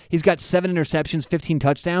passes. He's got 7 interceptions, 15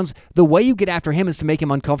 touchdowns. The way you get after him is to make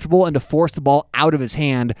him uncomfortable and to force the ball out of his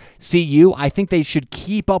hand. CU, I think they should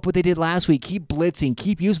keep up what they did last week, keep blitzing,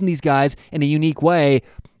 keep using these guys in a unique way,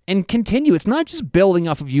 and continue. It's not just building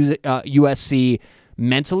off of USC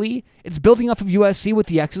mentally. It's building off of USC with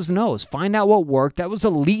the X's and O's. Find out what worked. That was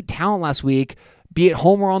elite talent last week. Be it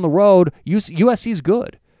home or on the road, USC is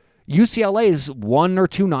good. UCLA is 1 or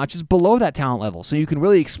 2 notches below that talent level, so you can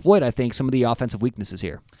really exploit, I think, some of the offensive weaknesses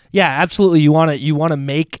here. Yeah, absolutely. You want to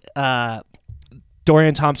make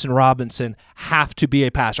Dorian Thompson-Robinson have to be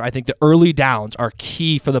a passer. I think the early downs are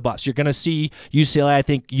key for the Buffs. You're going to see UCLA, I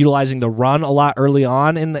think, utilizing the run a lot early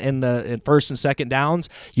on in first and second downs.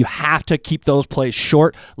 You have to keep those plays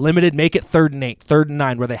short, limited, make it 3rd and 8, 3rd and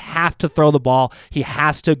 9, where they have to throw the ball. He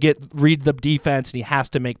has to read the defense, and he has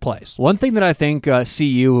to make plays. One thing that I think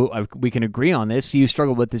CU, we can agree on this, CU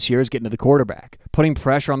struggled with this year is getting to the quarterback, putting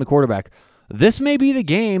pressure on the quarterback. This may be the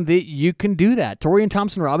game that you can do that. Dorian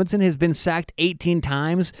Thompson-Robinson has been sacked 18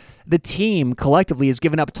 times. The team collectively has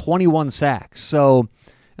given up 21 sacks. So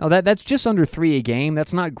that's just under 3 a game.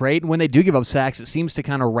 That's not great. And when they do give up sacks, it seems to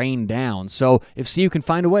kind of rain down. So if CU can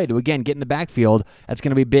find a way to, again, get in the backfield, that's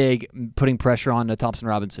going to be big, putting pressure on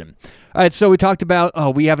Thompson-Robinson. All right, so we talked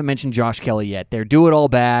about, we haven't mentioned Josh Kelly yet. They're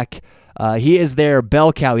do-it-all-back. He is their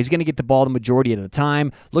bell cow. He's going to get the ball the majority of the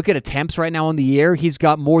time. Look at attempts right now on the year. He's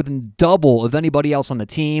got more than double of anybody else on the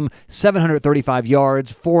team. 735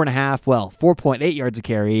 yards, 4.8 yards a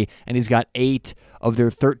carry, and he's got 8 of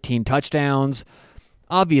their 13 touchdowns.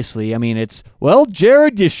 Obviously, I mean, it's,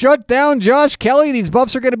 Jared, you shut down Josh Kelly. These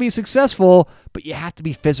Buffs are going to be successful, but you have to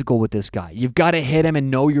be physical with this guy. You've got to hit him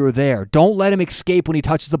and know you're there. Don't let him escape when he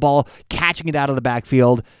touches the ball, catching it out of the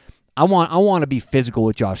backfield. I want to be physical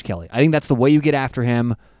with Josh Kelly. I think that's the way you get after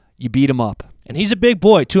him. You beat him up. And he's a big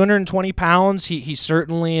boy, 220 pounds. He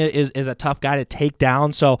certainly is a tough guy to take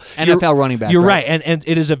down. So NFL running back. You're right. And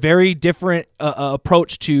it is a very different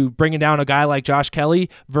approach to bringing down a guy like Josh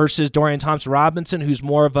Kelly versus Dorian Thompson-Robinson, who's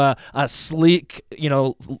more of a sleek,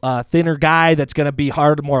 thinner guy that's going to be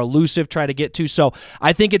harder, more elusive, try to get to. So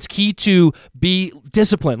I think it's key to be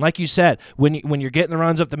disciplined. Like you said, when you're getting the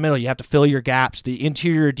runs up the middle, you have to fill your gaps. The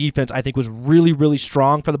interior defense, I think, was really, really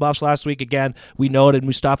strong for the Buffs last week. Again, we noted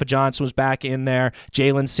Mustafa Johnson was back in there.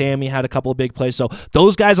 Jalen Sammy had a couple of big plays. So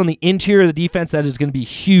those guys on the interior of the defense, that is going to be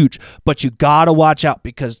huge. But you got to watch out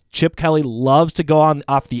because Chip Kelly loves to go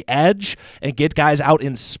off the edge and get guys out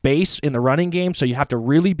in space in the running game. So you have to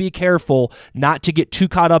really be careful not to get too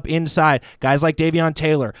caught up inside. Guys like Davion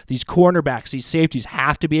Taylor, these cornerbacks, these safeties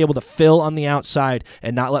have to be able to fill on the outside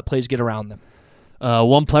and not let plays get around them.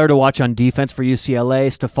 One player to watch on defense for UCLA,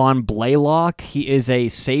 Stephon Blaylock. He is a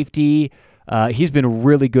safety. He's been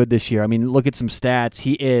really good this year. I mean, look at some stats.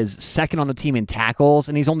 He is second on the team in tackles,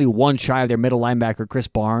 and he's only one shy of their middle linebacker, Chris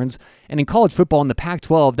Barnes. And in college football in the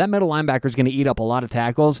Pac-12, that middle linebacker is going to eat up a lot of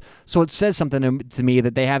tackles. So it says something to me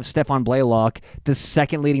that they have Stephon Blaylock, the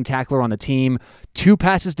second leading tackler on the team. 2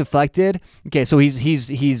 passes deflected. Okay, so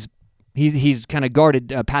he's kind of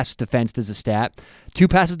guarded passes defensed as a stat. 2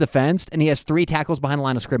 passes defensed, and he has 3 tackles behind the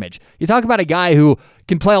line of scrimmage. You talk about a guy who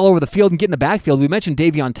can play all over the field and get in the backfield. We mentioned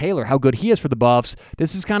Davion Taylor, how good he is for the Buffs.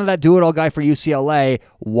 This is kind of that do-it-all guy for UCLA.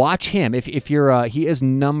 Watch him. If you're, he is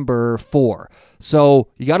number 4. So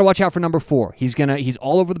you got to watch out for number 4. He's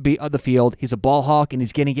all over the field. He's a ball hawk, and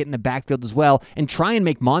he's going to get in the backfield as well and try and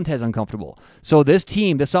make Montez uncomfortable. So this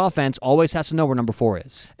team, this offense, always has to know where number 4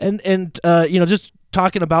 is. And just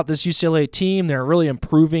talking about this UCLA team. They're really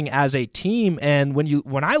improving as a team. And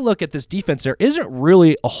when I look at this defense, there isn't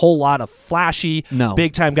really a whole lot of flashy,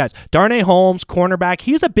 big-time guys. Darnay Holmes, cornerback,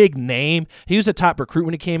 he's a big name. He was a top recruit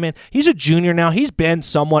when he came in. He's a junior now. He's been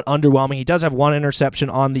somewhat underwhelming. He does have one interception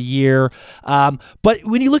on the year. But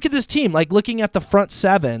when you look at this team, like looking at the front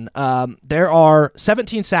seven, there are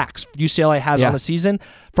 17 sacks UCLA has on the season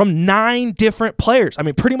from 9 different players. I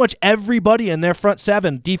mean, pretty much everybody in their front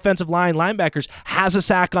seven, defensive line, linebackers, has a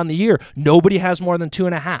sack on the year. Nobody has more than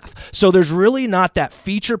 2.5. So there's really not that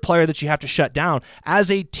feature player that you have to shut down. As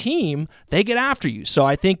a team, they get after you. So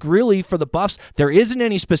I think really for the Buffs, there isn't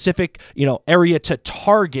any specific area to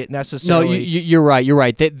target necessarily. No, you're right. You're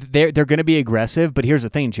right. They're going to be aggressive, but here's the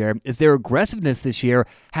thing, Jared, is their aggressiveness this year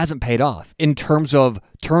hasn't paid off in terms of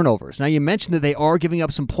turnovers. Now, you mentioned that they are giving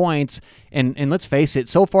up some points, and let's face it,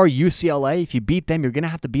 so far UCLA, if you beat them, you're going to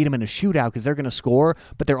have to beat them in a shootout because they're going to score,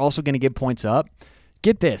 but they're also going to give points up.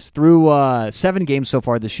 Get this, through 7 games so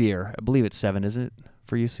far this year, I believe it's 7, is it,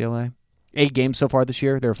 for UCLA? 8 games so far this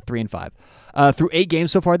year, they're 3-5. Through 8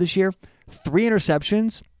 games so far this year, 3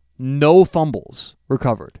 interceptions, no fumbles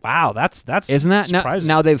recovered. Wow, that's isn't that surprising.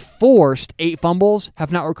 Now they've forced 8 fumbles,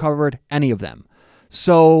 have not recovered any of them.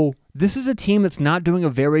 So this is a team that's not doing a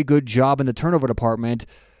very good job in the turnover department.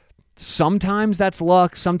 Sometimes that's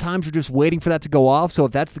luck. Sometimes you're just waiting for that to go off. So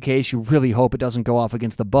if that's the case, you really hope it doesn't go off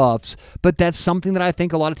against the Buffs. But that's something that I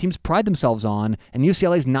think a lot of teams pride themselves on, and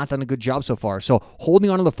UCLA's not done a good job so far. So holding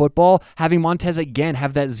on to the football, having Montez again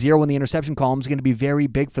have that 0 in the interception column is going to be very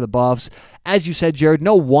big for the Buffs. As you said, Jared,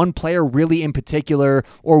 no one player really in particular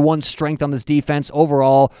or one strength on this defense.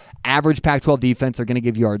 Overall, average Pac-12 defense are going to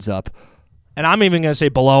give yards up. And I'm even going to say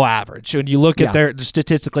below average. When you look at their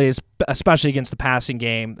statistically, especially against the passing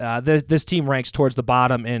game, this team ranks towards the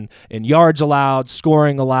bottom in yards allowed,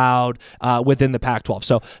 scoring allowed within the Pac-12.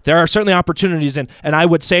 So there are certainly opportunities, and I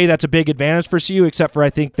would say that's a big advantage for CU, except for I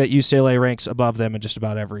think that UCLA ranks above them in just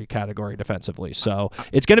about every category defensively. So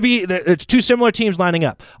it's going to be – it's 2 similar teams lining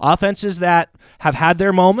up. Offenses that have had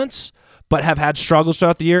their moments but have had struggles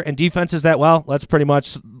throughout the year, and defenses that, well, let's pretty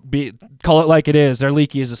much call it like it is. They're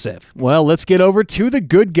leaky as a sieve. Well, let's get over to the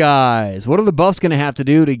good guys. What are the Buffs going to have to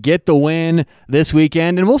do to get the win this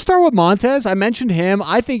weekend? And we'll start with Montez. I mentioned him.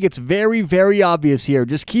 I think it's very, very obvious here.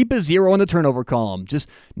 Just keep a 0 in the turnover column. Just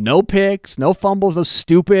no picks, no fumbles, no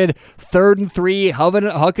stupid 3rd and 3,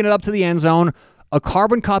 hucking it up to the end zone. A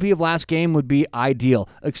carbon copy of last game would be ideal,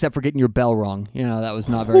 except for getting your bell wrong. That was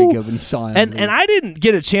not very good when you saw it. And I didn't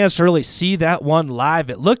get a chance to really see that one live.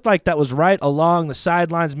 It looked like that was right along the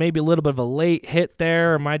sidelines, maybe a little bit of a late hit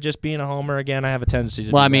there. Am I just being a homer again? I have a tendency to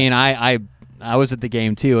do that. I mean, I was at the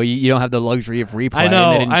game, too. You don't have the luxury of replay. I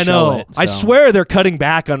know, and they didn't show it, so. I swear they're cutting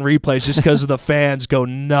back on replays just because of the fans go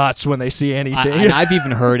nuts when they see anything. I've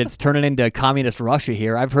even heard it's turning into communist Russia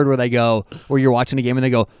here. I've heard where you're watching a game and they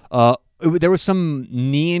go, there was some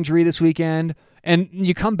knee injury this weekend, and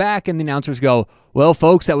you come back and the announcers go, well,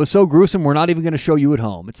 folks, that was so gruesome, we're not even going to show you at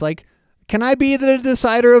home. It's like, can I be the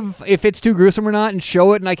decider of if it's too gruesome or not and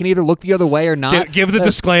show it, and I can either look the other way or not? Give the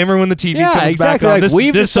disclaimer when the TV comes exactly. back on.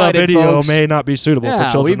 Like, this video folks, may not be suitable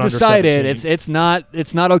for children we've under decided 17.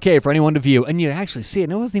 it's not okay for anyone to view. And you actually see it,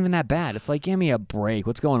 and it wasn't even that bad. It's like, give me a break.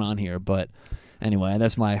 What's going on here? But anyway,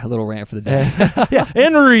 that's my little rant for the day.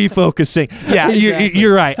 And refocusing. Yeah, Exactly.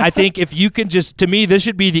 you're right. I think if you can to me, this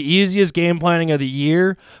should be the easiest game planning of the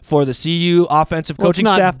year for the CU offensive coaching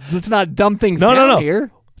staff. Let's not dumb things down here.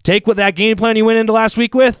 Take what that game plan you went into last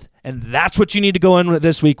week with, and that's what you need to go in with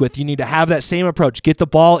this week with. You need to have that same approach. Get the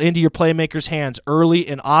ball into your playmakers' hands early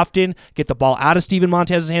and often. Get the ball out of Steven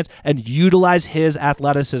Montez's hands and utilize his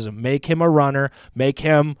athleticism. Make him a runner. Make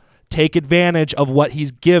him take advantage of what he's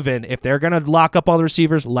given. If they're going to lock up all the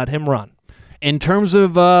receivers, let him run. In terms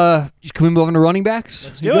of, can we move on to running backs?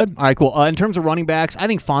 Let's do it. All right, cool. In terms of running backs, I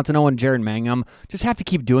think Fontenot and Jaren Mangham just have to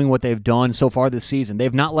keep doing what they've done so far this season.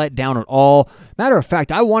 They've not let down at all. Matter of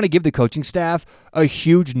fact, I want to give the coaching staff a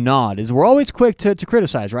huge nod, as we're always quick to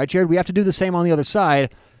criticize, right, Jared? We have to do the same on the other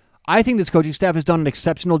side. I think this coaching staff has done an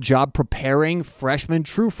exceptional job preparing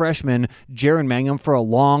true freshman, Jaren Mangham for a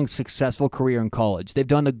long, successful career in college. They've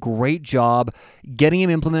done a great job getting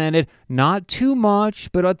him implemented, not too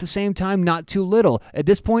much, but at the same time, not too little. At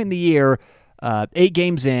this point in the year, 8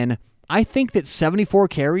 games in, I think that 74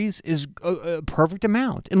 carries is a perfect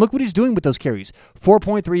amount. And look what he's doing with those carries.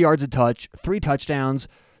 4.3 yards a touch, 3 touchdowns.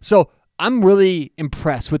 So I'm really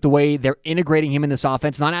impressed with the way they're integrating him in this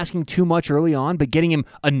offense, not asking too much early on, but getting him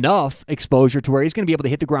enough exposure to where he's going to be able to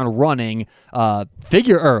hit the ground running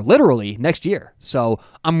literally next year. So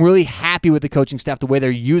I'm really happy with the coaching staff, the way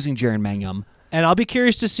they're using Jaren Mangham. And I'll be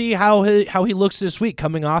curious to see how he looks this week,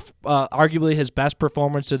 coming off arguably his best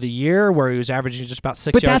performance of the year, where he was averaging just about 6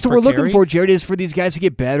 yards per carry. But that's what we're looking for, Jared, is for these guys to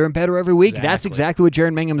get better and better every week. Exactly. That's exactly what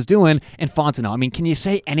Jared Mangum's doing. And Fontenot, I mean, can you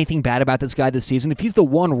say anything bad about this guy this season? If he's the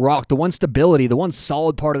one rock, the one stability, the one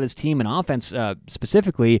solid part of this team and offense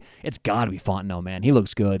specifically, it's got to be Fontenot, man. He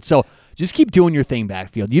looks good. So just keep doing your thing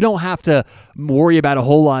backfield. You don't have to worry about a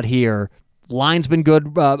whole lot here. Line's been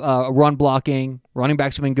good run blocking. Running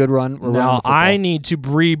backs have been good run. Now, I need to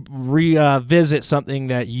revisit something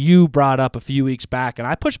that you brought up a few weeks back, and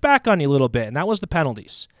I pushed back on you a little bit, and that was the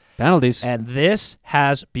penalties. And this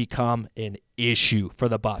has become an issue for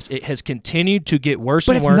the Buffs. It has continued to get worse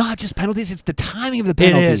and worse. But it's not just penalties. It's the timing of the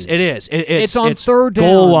penalties. It is. It's on third down.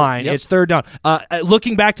 Goal line. Yep. It's third down.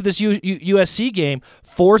 Looking back to this USC game,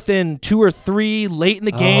 4th and 2 or 3, late in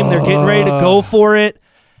the game, they're getting ready to go for it.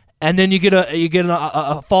 And then you get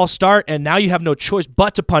a false start, and now you have no choice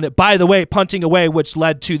but to punt it. By the way, punting away, which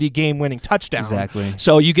led to the game-winning touchdown. Exactly.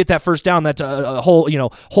 So you get that first down. That's a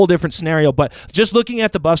whole different scenario. But just looking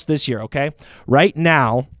at the Buffs this year, okay, right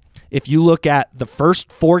now, if you look at the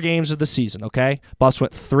first 4 games of the season, okay, Buffs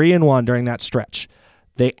went 3-1 during that stretch.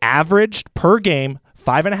 They averaged per game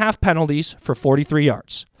 5.5 penalties for 43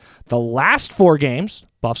 yards. The last 4 games,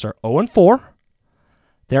 Buffs are 0-4.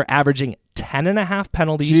 They're averaging 10.5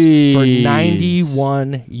 penalties for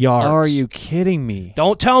 91 yards. Are you kidding me?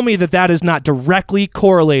 Don't tell me that is not directly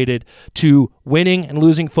correlated to winning and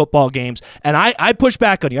losing football games. And I pushed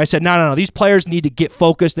back on you. I said, no. These players need to get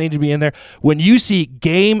focused. They need to be in there. When you see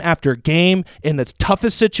game after game in the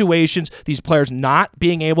toughest situations, these players not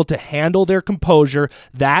being able to handle their composure,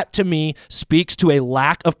 that to me speaks to a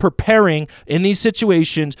lack of preparing in these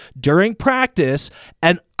situations during practice.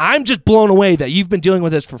 And I'm just blown away that you've been dealing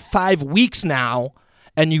with this for 5 weeks now,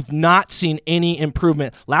 and you've not seen any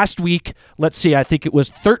improvement. Last week, let's see, I think it was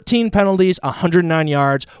 13 penalties, 109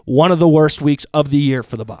 yards, one of the worst weeks of the year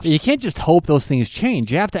for the Buffs. You can't just hope those things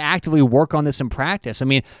change. You have to actively work on this in practice. I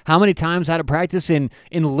mean, how many times out of practice in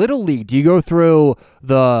Little League do you go through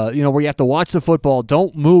where you have to watch the football,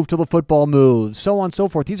 don't move till the football moves, so on and so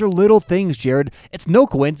forth. These are little things, Jared. It's no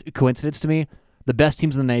coincidence to me. The best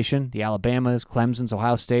teams in the nation, the Alabamas, Clemsons,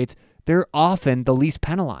 Ohio States, they're often the least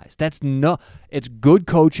penalized. It's good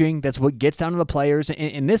coaching. That's what gets down to the players,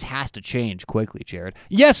 and this has to change quickly, Jared.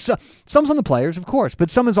 Yes, some's on the players, of course, but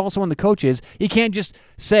some is also on the coaches. You can't just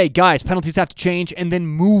say, guys, penalties have to change, and then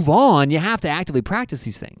move on. You have to actively practice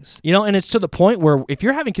these things. And it's to the point where if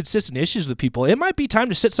you're having consistent issues with people, it might be time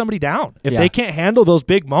to sit somebody down. If they can't handle those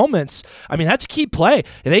big moments, I mean, that's a key play.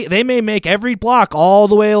 They may make every block all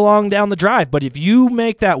the way along down the drive, but if you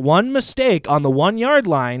make that one mistake on the 1-yard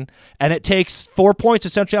line, and it takes 4 points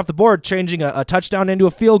essentially off the board, changing a touchdown into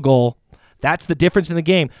a field goal, that's the difference in the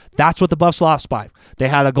game. That's what the Buffs lost by. They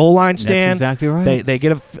had a goal line stand. That's exactly right. They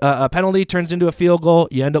get a penalty, turns into a field goal.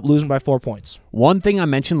 You end up losing by 4 points. One thing I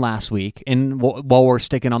mentioned last week, and while we're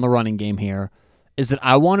sticking on the running game here, is that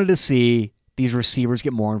I wanted to see these receivers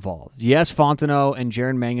get more involved. Yes, Fontenot and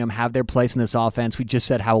Jared Mangum have their place in this offense. We just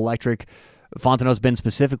said how electric Fontenot's been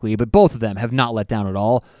specifically, but both of them have not let down at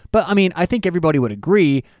all. But, I mean, I think everybody would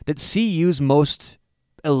agree that CU's most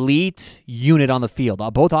elite unit on the field,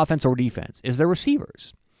 both offense or defense, is their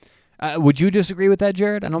receivers. Would you disagree with that,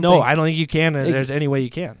 Jared? I don't think you can. There's any way you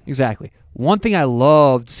can. Exactly. One thing I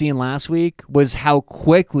loved seeing last week was how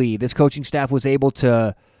quickly this coaching staff was able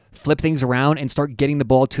to flip things around and start getting the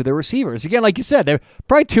ball to their receivers. Again, like you said, they're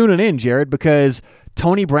probably tuning in, Jared, because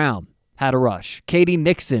Tony Brown had a rush. K.D.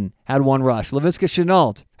 Nixon had one rush. Laviska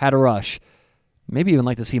Shenault had a rush. Maybe even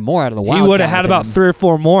like to see more out of the Wildcat. He would have had about 3 or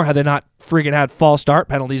 4 more had they not friggin' had false start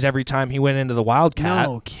penalties every time he went into the Wildcat.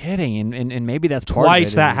 No kidding. And maybe that's part of it.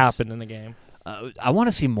 Twice that happened in the game. I want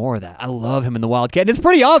to see more of that. I love him in the Wildcat. And it's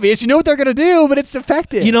pretty obvious. You know what they're going to do, but it's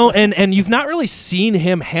effective. And you've not really seen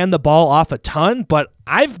him hand the ball off a ton, but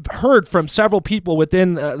I've heard from several people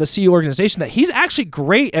within the CU organization that he's actually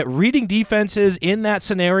great at reading defenses in that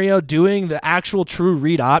scenario, doing the actual true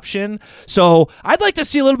read option. So I'd like to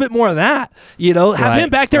see a little bit more of that. Have him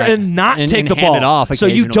back there and not take the ball. Hand it off so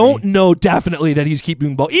you don't know definitely that he's keeping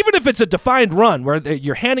the ball. Even if it's a defined run where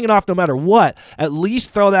you're handing it off no matter what, at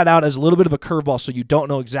least throw that out as a little bit of a curveball so you don't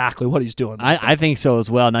know exactly what he's doing. I think so as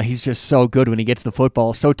well. Now, he's just so good when he gets the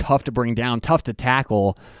football, so tough to bring down, tough to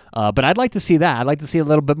tackle. But I'd like to see that. I'd like to see a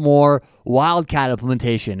little bit more Wildcat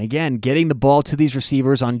implementation. Again, getting the ball to these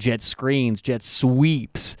receivers on jet screens, jet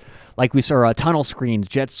sweeps, like we saw tunnel screens,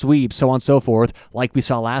 jet sweeps, so on and so forth, like we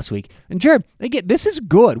saw last week. And Jared, again, this is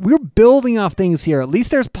good. We're building off things here. At least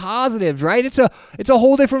there's positives, right? It's a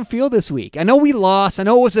whole different feel this week. I know we lost. I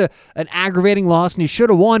know it was an aggravating loss and you should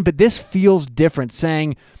have won, but this feels different,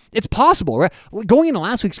 saying, It's possible, right? Going into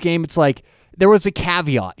last week's game, it's like there was a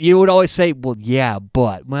caveat. You would always say, well, yeah,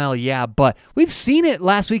 but. We've seen it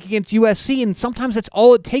last week against USC, and sometimes that's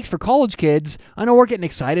all it takes for college kids. I know we're getting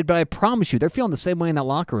excited, but I promise you, they're feeling the same way in that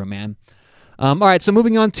locker room, man. All right, so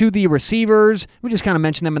moving on to the receivers. We just kind of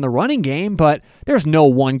mentioned them in the running game, but there's no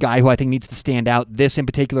one guy who I think needs to stand out this in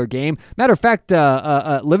particular game. Matter of fact,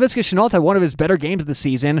 Laviska Shenault had one of his better games of the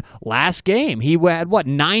season last game. He had,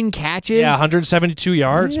 9 catches? Yeah, 172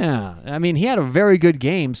 yards. Yeah, I mean, he had a very good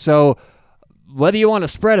game, so whether you want to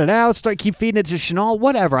spread it out, keep feeding it to Shenault,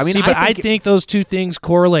 whatever. I mean, I think those two things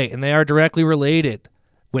correlate, and they are directly related.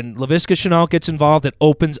 When Laviska Shenault gets involved, it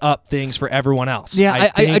opens up things for everyone else. Yeah,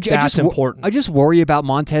 I think that's important. I just worry about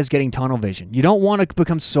Montez getting tunnel vision. You don't want to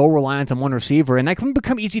become so reliant on one receiver, and that can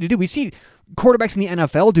become easy to do. We see quarterbacks in the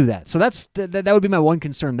NFL do that. So that would be my one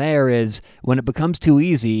concern there is when it becomes too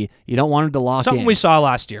easy, you don't want him to lock Something in. we saw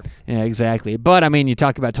last year. Yeah, exactly. But, I mean, you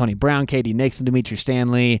talk about Tony Brown, K.D. Nixon, Demetri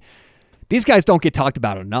Stanley. These guys don't get talked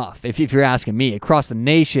about enough, if you're asking me. Across the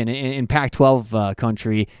nation, in Pac-12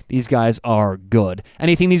 country, these guys are good.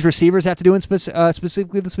 Anything these receivers have to do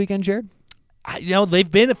specifically this weekend, Jared? They've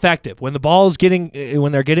been effective when they're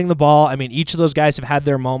getting the ball. I mean, each of those guys have had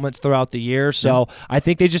their moments throughout the year, so I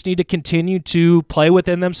think they just need to continue to play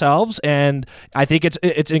within themselves. And I think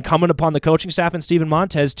it's incumbent upon the coaching staff and Steven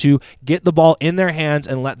Montez to get the ball in their hands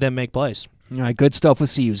and let them make plays. All right, good stuff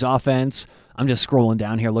with CU's offense. I'm just scrolling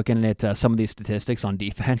down here looking at some of these statistics on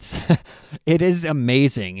defense. It is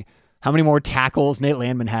amazing how many more tackles Nate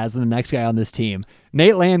Landman has than the next guy on this team.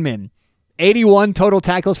 Nate Landman, 81 total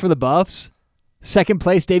tackles for the Buffs. Second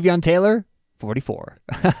place, Davion Taylor, 44.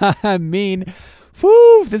 I mean,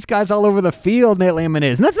 this guy's all over the field, Nate Landman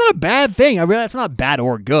is. And that's not a bad thing. I mean, that's not bad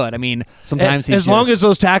or good. I mean, sometimes as long as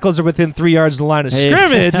those tackles are within 3 yards of the line of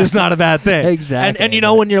scrimmage, it's not a bad thing. Exactly.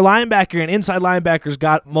 And when your linebacker and inside linebackers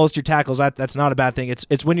got most of your tackles, that's not a bad thing.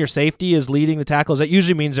 It's when your safety is leading the tackles. That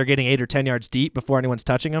usually means they're getting 8 or 10 yards deep before anyone's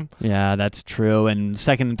touching them. Yeah, that's true. And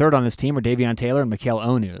second and third on this team are Davion Taylor and Mikael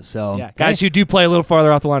Onu. So guys who do play a little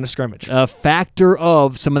farther off the line of scrimmage. A factor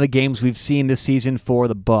of some of the games we've seen this season for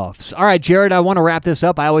the Buffs. All right, Jared, I want to wrap this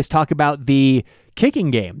up. I always talk about the kicking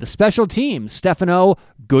game, the special teams. Stefano,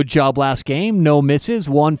 good job last game. No misses,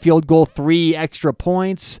 1 field goal, 3 extra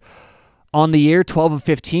points on the year, 12 of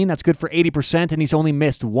 15. That's good for 80%, and he's only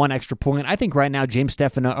missed 1 extra point. I think right now James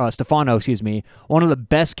Stefano, one of the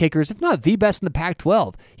best kickers, if not the best in the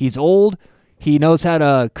Pac-12. He's old. He knows how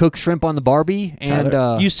to cook shrimp on the Barbie.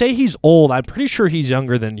 And you say he's old. I'm pretty sure he's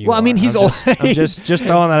younger than you. Well, I mean, he's old. I'm just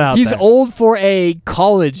throwing that out He's there. old for a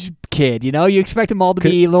college kid. You expect them all to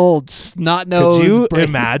be little snot-nosed. Could you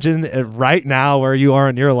imagine right now where you are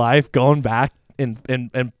in your life going back and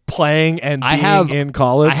playing and being in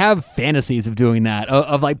college? I have fantasies of doing that,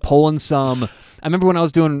 of like pulling some. I remember when I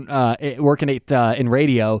was doing working in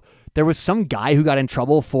radio, there was some guy who got in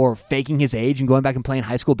trouble for faking his age and going back and playing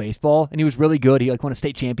high school baseball, and he was really good. He won a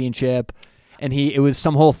state championship, and it was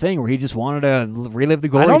some whole thing where he just wanted to relive the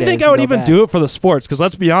glory days. I don't think I would even do it for the sports, because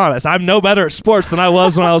let's be honest, I'm no better at sports than I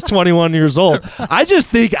was when I was 21 years old. I just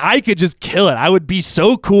think I could just kill it. I would be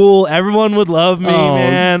so cool. Everyone would love me,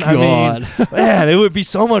 man. God. I mean, man, it would be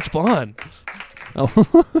so much fun.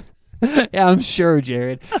 Oh. Yeah, I'm sure,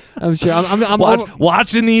 Jared. I'm sure. I'm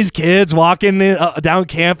watching these kids walking down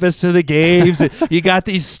campus to the games. You got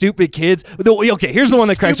these stupid kids. Okay, here's the one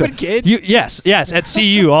that cracks up. Stupid kids? Yes, at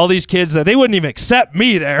CU, all these kids that they wouldn't even accept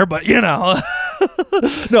me there, but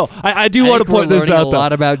No, I do want to point this out. A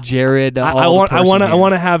lot about Jared. I want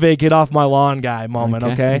to have a get off my lawn guy moment.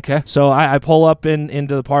 Okay. So I pull up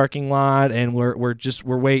into the parking lot, and we're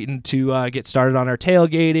waiting to get started on our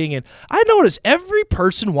tailgating, and I notice every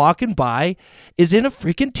person walking by is in a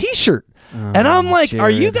freaking t-shirt, and I'm like, Jared, are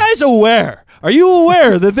you guys aware? Are you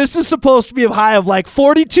aware that this is supposed to be a high of like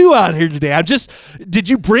 42 out here today? Did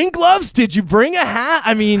you bring gloves? Did you bring a hat?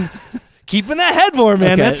 I mean, keeping that head warm,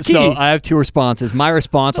 man. Okay, that's key. So I have 2 responses. My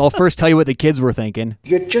response, I'll first tell you what the kids were thinking.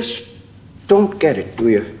 You just don't get it, do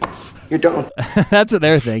you? You don't. That's what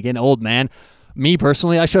they're thinking, old man. Me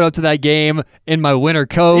personally, I showed up to that game in my winter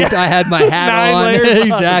coat. Yeah. I had my hat on.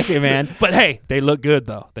 Exactly, man. But hey, they look good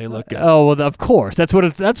though. They look good. Oh well, of course. That's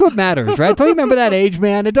what matters, right? Don't you remember that age,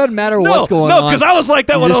 man? It doesn't matter what's going on. No, because I was like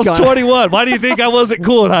that when I was 21. Why do you think I wasn't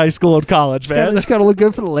cool in high school and college, man? Just gotta look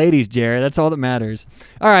good for the ladies, Jared. That's all that matters.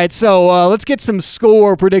 All right, so let's get some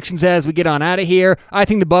score predictions as we get on out of here. I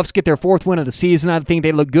think the Buffs get their 4th win of the season. I think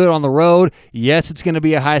they look good on the road. Yes, it's going to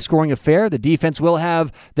be a high-scoring affair. The defense will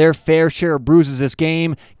have their fair share of bruises cruises this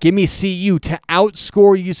game. Give me CU to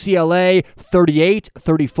outscore UCLA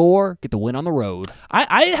 38-34. Get the win on the road.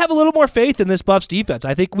 I have a little more faith in this Buffs defense.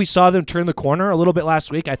 I think we saw them turn the corner a little bit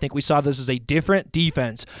last week. I think we saw this as a different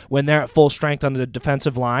defense when they're at full strength on the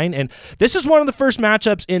defensive line. And this is one of the first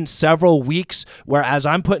matchups in several weeks where, as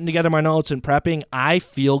I'm putting together my notes and prepping, I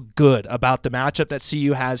feel good about the matchup that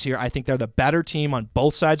CU has here. I think they're the better team on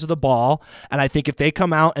both sides of the ball. And I think if they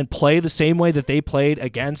come out and play the same way that they played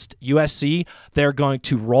against USC, they're going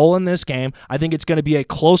to roll in this game. I think it's going to be a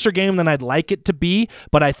closer game than I'd like it to be,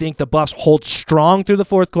 but I think the Buffs hold strong through the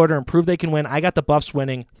fourth quarter and prove they can win. I got the Buffs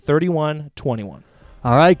winning 31-21.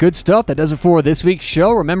 All right, good stuff. That does it for this week's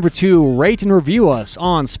show. Remember to rate and review us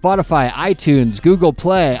on Spotify, iTunes, Google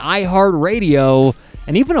Play, iHeartRadio,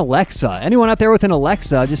 and even Alexa. Anyone out there with an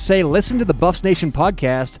Alexa, just say, listen to the Buffs Nation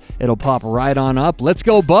podcast. It'll pop right on up. Let's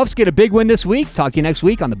go, Buffs. Get a big win this week. Talk to you next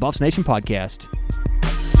week on the Buffs Nation podcast.